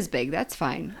game is big. That's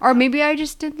fine. Or maybe I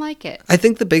just didn't like it. I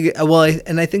think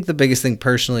I think the biggest thing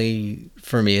personally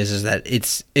for me is that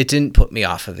it didn't put me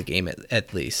off of the game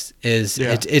at least.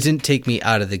 It didn't take me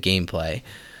out of the gameplay.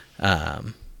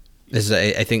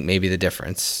 I think maybe the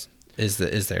difference is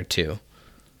there too.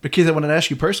 But Keith, I wanted to ask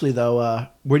you personally though,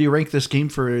 where do you rank this game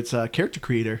for its character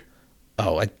creator?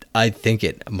 Oh, I think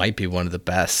it might be one of the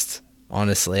best.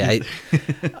 Honestly,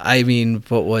 I mean,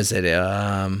 what was it?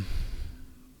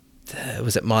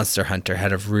 Was it Monster Hunter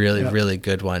had a really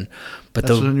good one? But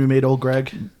That's when you made old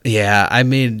Greg. Yeah, I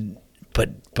mean,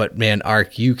 but man,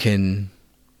 Ark, you can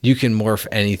morph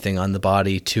anything on the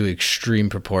body to extreme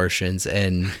proportions,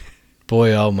 and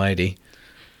boy almighty.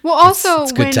 Well, also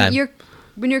it's a good time.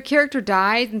 when your character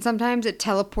dies, and sometimes it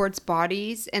teleports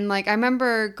bodies, and like I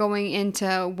remember going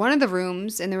into one of the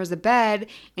rooms, and there was a bed,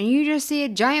 and you just see a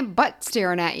giant butt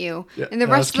staring at you, and the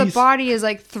rest of the Keith. body is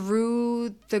like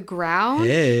through the ground.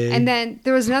 Hey. And then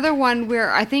there was another one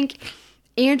where I think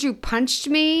Andrew punched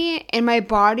me, and my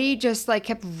body just like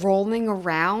kept rolling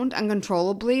around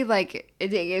uncontrollably. Like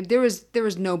there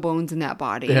was no bones in that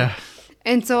body. Yeah.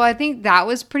 And so I think that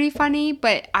was pretty funny,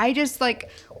 but I just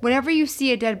like whenever you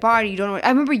see a dead body, you don't know. I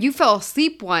remember you fell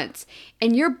asleep once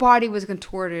and your body was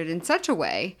contorted in such a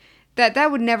way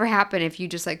that would never happen if you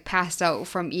just like passed out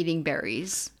from eating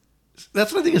berries.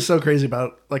 That's what I think is so crazy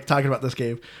about like talking about this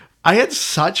game. I had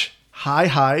such high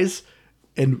highs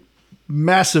and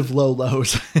massive low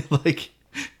lows. Like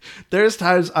there's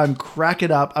times I'm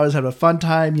cracking up. I was having a fun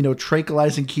time,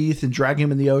 tranquilizing Keith and dragging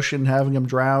him in the ocean, having him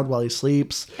drown while he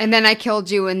sleeps. And then I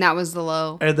killed you and that was the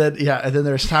low. And then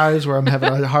there's times where I'm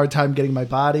having a hard time getting my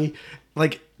body.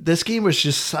 Like this game was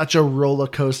just such a roller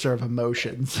coaster of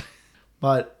emotions.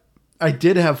 But I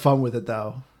did have fun with it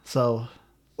though. So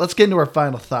let's get into our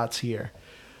final thoughts here.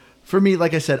 For me,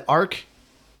 like I said, Ark,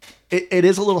 it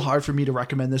is a little hard for me to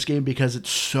recommend this game because it's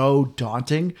so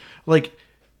daunting. Like,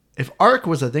 if Ark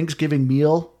was a Thanksgiving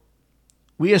meal,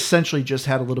 we essentially just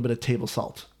had a little bit of table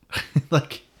salt.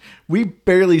 Like, we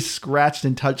barely scratched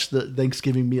and touched the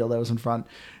Thanksgiving meal that was in front.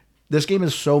 This game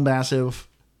is so massive.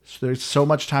 So there's so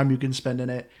much time you can spend in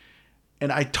it. And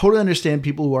I totally understand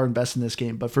people who are invested in this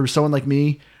game. But for someone like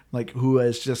me, like who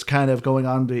is just kind of going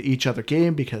on to each other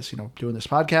game because, doing this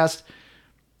podcast,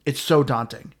 it's so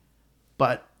daunting.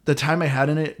 But the time I had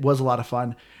in it was a lot of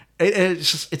fun.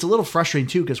 It's a little frustrating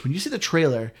too because when you see the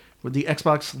trailer, with the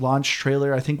Xbox launch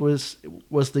trailer, I think was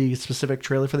the specific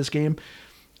trailer for this game,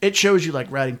 it shows you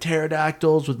like riding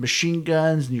pterodactyls with machine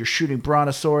guns and you're shooting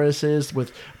brontosauruses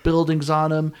with buildings on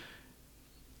them.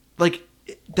 Like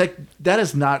that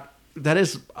is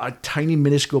a tiny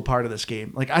minuscule part of this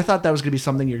game. Like I thought that was going to be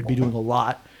something you're going to be doing a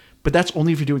lot, but that's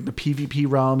only if you're doing the PvP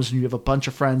realms and you have a bunch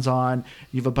of friends on,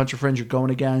 you have a bunch of friends you're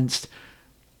going against.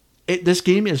 This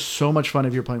game is so much fun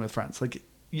if you're playing with friends. Like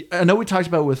I know we talked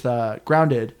about with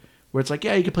Grounded, where it's like,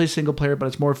 yeah, you can play single player, but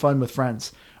it's more fun with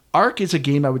friends. Ark is a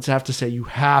game I would have to say you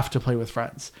have to play with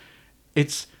friends.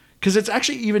 It's because it's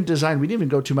actually even designed. We didn't even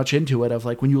go too much into it. Of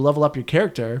like when you level up your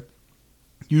character,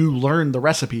 you learn the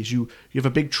recipes. You have a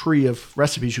big tree of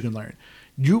recipes you can learn.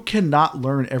 You cannot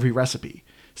learn every recipe.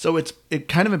 So it's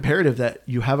kind of imperative that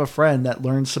you have a friend that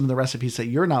learns some of the recipes that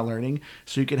you're not learning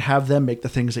so you can have them make the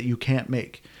things that you can't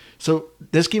make. So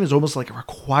this game is almost like a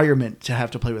requirement to have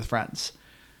to play with friends.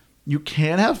 You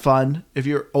can have fun if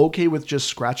you're okay with just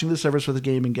scratching the surface for the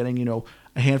game and getting, a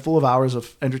handful of hours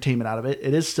of entertainment out of it.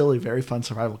 It is still a very fun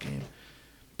survival game.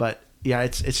 But yeah,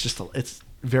 it's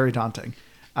very daunting.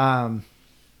 I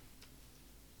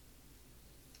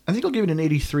think I'll give it an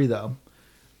 83 though.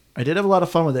 I did have a lot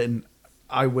of fun with it and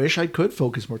I wish I could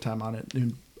focus more time on it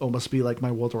and almost be like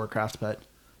my World of Warcraft, but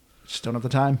just don't have the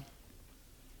time.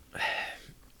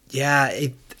 Yeah,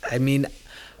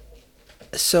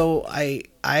 so I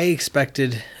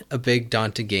expected a big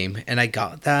daunting game, and I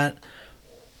got that,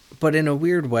 but in a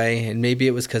weird way, and maybe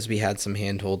it was because we had some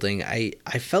hand-holding, I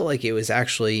felt like it was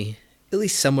actually at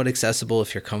least somewhat accessible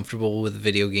if you're comfortable with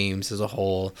video games as a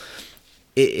whole.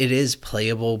 It is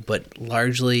playable, but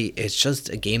largely it's just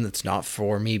a game that's not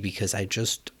for me because I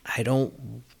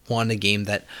don't want a game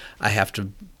that I have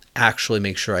to actually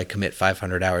make sure I commit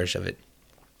 500 hours of it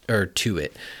or to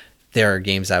it. There are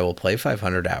games I will play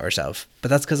 500 hours of, but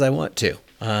that's because I want to.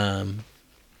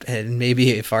 And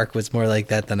maybe if Ark was more like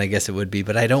that, then I guess it would be.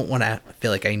 But I don't want to feel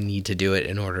like I need to do it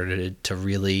in order to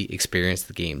really experience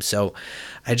the game. So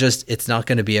it's not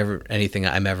going to be anything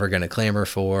I'm ever going to clamor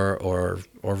for or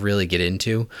really get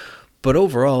into. But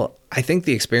overall, I think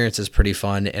the experience is pretty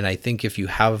fun. And I think if you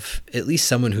have at least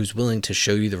someone who's willing to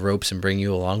show you the ropes and bring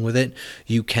you along with it,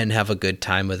 you can have a good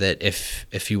time with it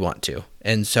if you want to.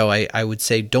 And so I would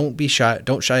say don't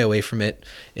shy away from it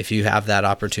if you have that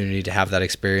opportunity to have that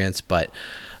experience. But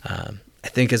I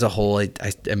think as a whole,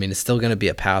 I mean, it's still going to be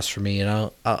a pass for me,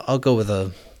 and I'll go with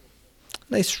a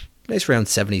nice round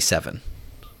 77.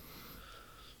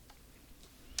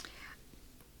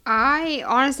 I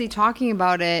honestly, talking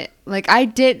about it, like I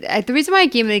did, the reason why I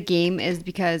gave it a game is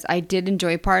because I did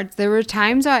enjoy parts. There were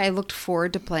times I looked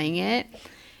forward to playing it,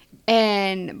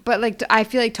 but like I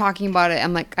feel like talking about it,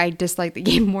 I'm like I dislike the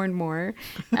game more and more.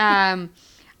 I'm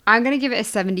gonna give it a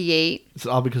 78. It's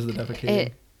all because of the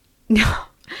defecating. No.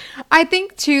 I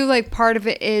think too, like part of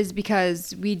it is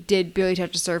because we did barely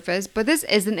touch the surface, but this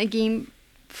isn't a game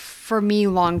for me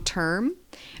long term.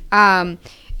 And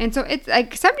so it's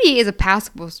like 78 is a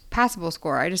passable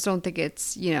score. I just don't think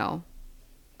it's,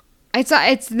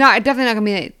 it's not definitely not gonna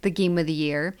be like the game of the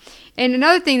year. And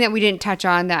another thing that we didn't touch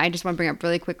on that I just want to bring up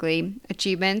really quickly,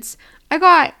 achievements. I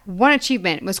got one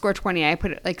achievement with score 20. I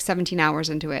put like 17 hours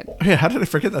into it. Oh, yeah, how did I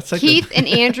forget that segment? Keith and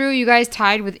Andrew, you guys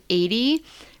tied with 80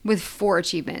 with 4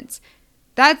 achievements.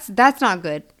 That's not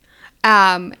good.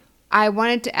 I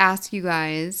wanted to ask you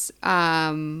guys,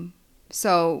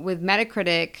 so with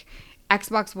Metacritic,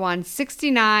 Xbox One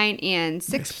 69 and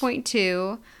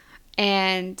 6.2.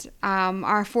 And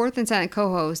our fourth and silent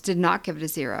co-host did not give it a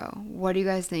 0. What do you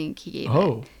guys think he gave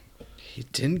it? He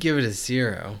didn't give it a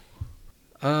 0.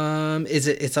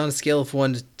 It's on a scale of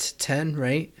 1 to 10,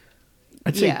 right?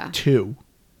 I'd say 2.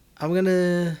 I'm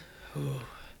gonna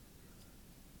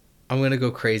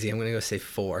go crazy. I'm gonna go say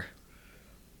 4.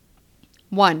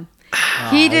 1.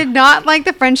 He did not like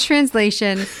the French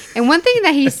translation. And one thing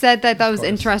that he said that I thought was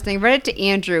interesting, I read it to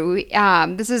Andrew.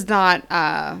 This is not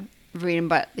verbatim,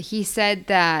 but he said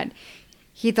that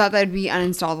he thought that would be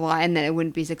uninstalled a lot and that it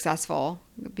wouldn't be successful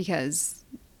because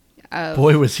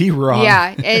boy, was he wrong.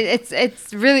 Yeah,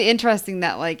 it's really interesting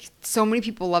that like so many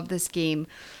people love this game.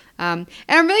 And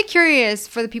I'm really curious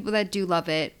for the people that do love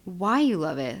it, why you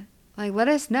love it. Like, let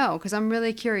us know, because I'm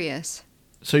really curious.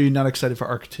 So you're not excited for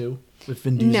Arc 2 with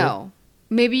Vin Diesel? No.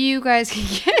 Maybe you guys can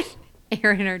get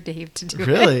Aaron or Dave to do it.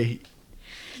 Really?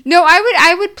 No,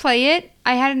 I would play it.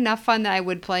 I had enough fun that I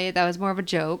would play it. That was more of a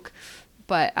joke.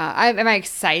 But am I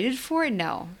excited for it?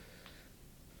 No.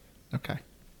 Okay.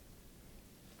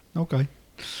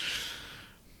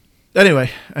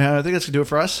 Anyway, I think that's going to do it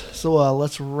for us. So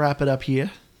let's wrap it up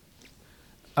here.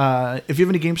 If you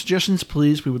have any game suggestions,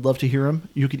 please, we would love to hear them.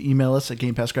 You can email us at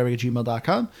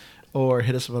gamepassgrabbing@gmail.com or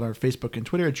hit us up on our Facebook and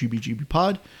Twitter at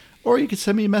GBGBpod, or you can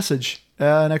send me a message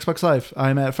on Xbox Live.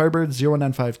 I'm at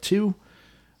Firebird01952.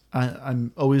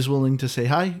 I'm always willing to say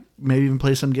hi, maybe even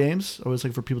play some games. Always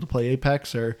looking for people to play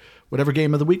Apex or whatever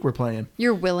game of the week we're playing.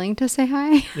 You're willing to say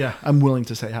hi? Yeah, I'm willing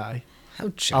to say hi. How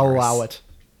generous. I'll allow it.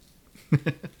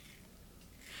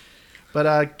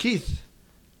 But Keith,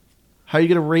 how are you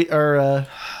gonna rate our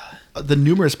the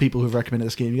numerous people who've recommended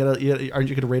this game? Aren't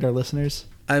you gonna rate our listeners?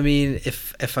 I mean,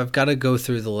 if I've got to go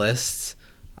through the lists,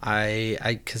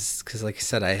 because like I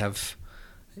said,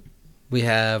 we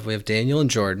have Daniel and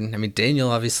Jordan. I mean, Daniel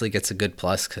obviously gets a good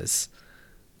plus because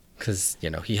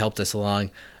he helped us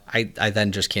along. I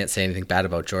then just can't say anything bad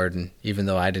about Jordan, even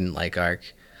though I didn't like Ark.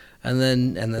 And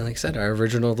then like I said, our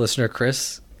original listener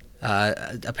Chris.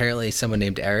 Apparently someone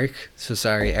named Eric. So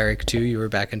sorry, Eric, too. You were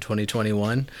back in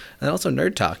 2021. And also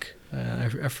Nerd Talk.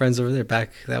 Our friends over there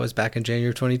that was back in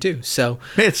January 22. So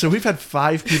man, so we've had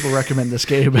 5 people recommend this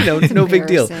game. No big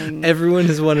deal. Everyone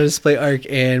has wanted us to play Ark,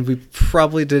 and we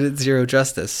probably did it zero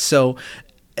justice. So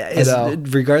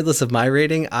regardless of my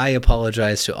rating, I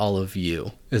apologize to all of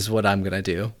you, is what I'm going to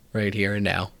do right here and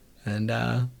now. And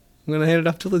I'm going to hand it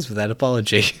off to Liz with that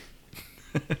apology.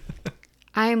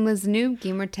 I'm Liz Noob,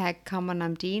 gamertag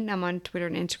CommonUmDean. I'm on Twitter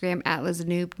and Instagram at Liz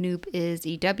Noob. Noob is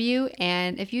EW.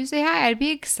 And if you say hi, I'd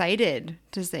be excited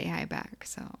to say hi back.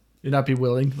 So you'd not be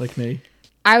willing, like me?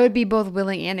 I would be both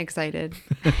willing and excited.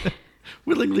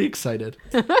 Willingly excited.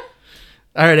 All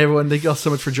right, everyone. Thank you all so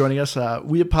much for joining us.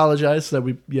 We apologize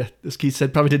that as Keith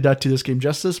said, probably did not do this game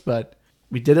justice, but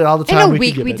we did it all the time. In a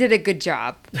week, we did a good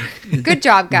job. Good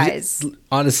job, guys.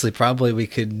 Honestly, probably we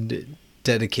could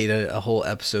dedicate a whole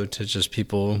episode to just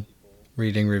people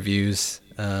reading reviews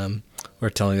or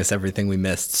telling us everything we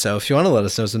missed. So if you want to let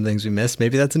us know some things we missed,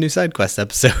 maybe that's a new side quest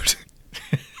episode.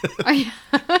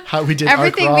 How we did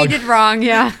everything we did wrong.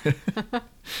 Yeah. All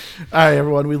right,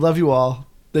 everyone. We love you all.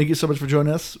 Thank you so much for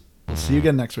joining us. We'll see you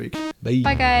again next week. Bye.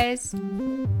 Bye, guys.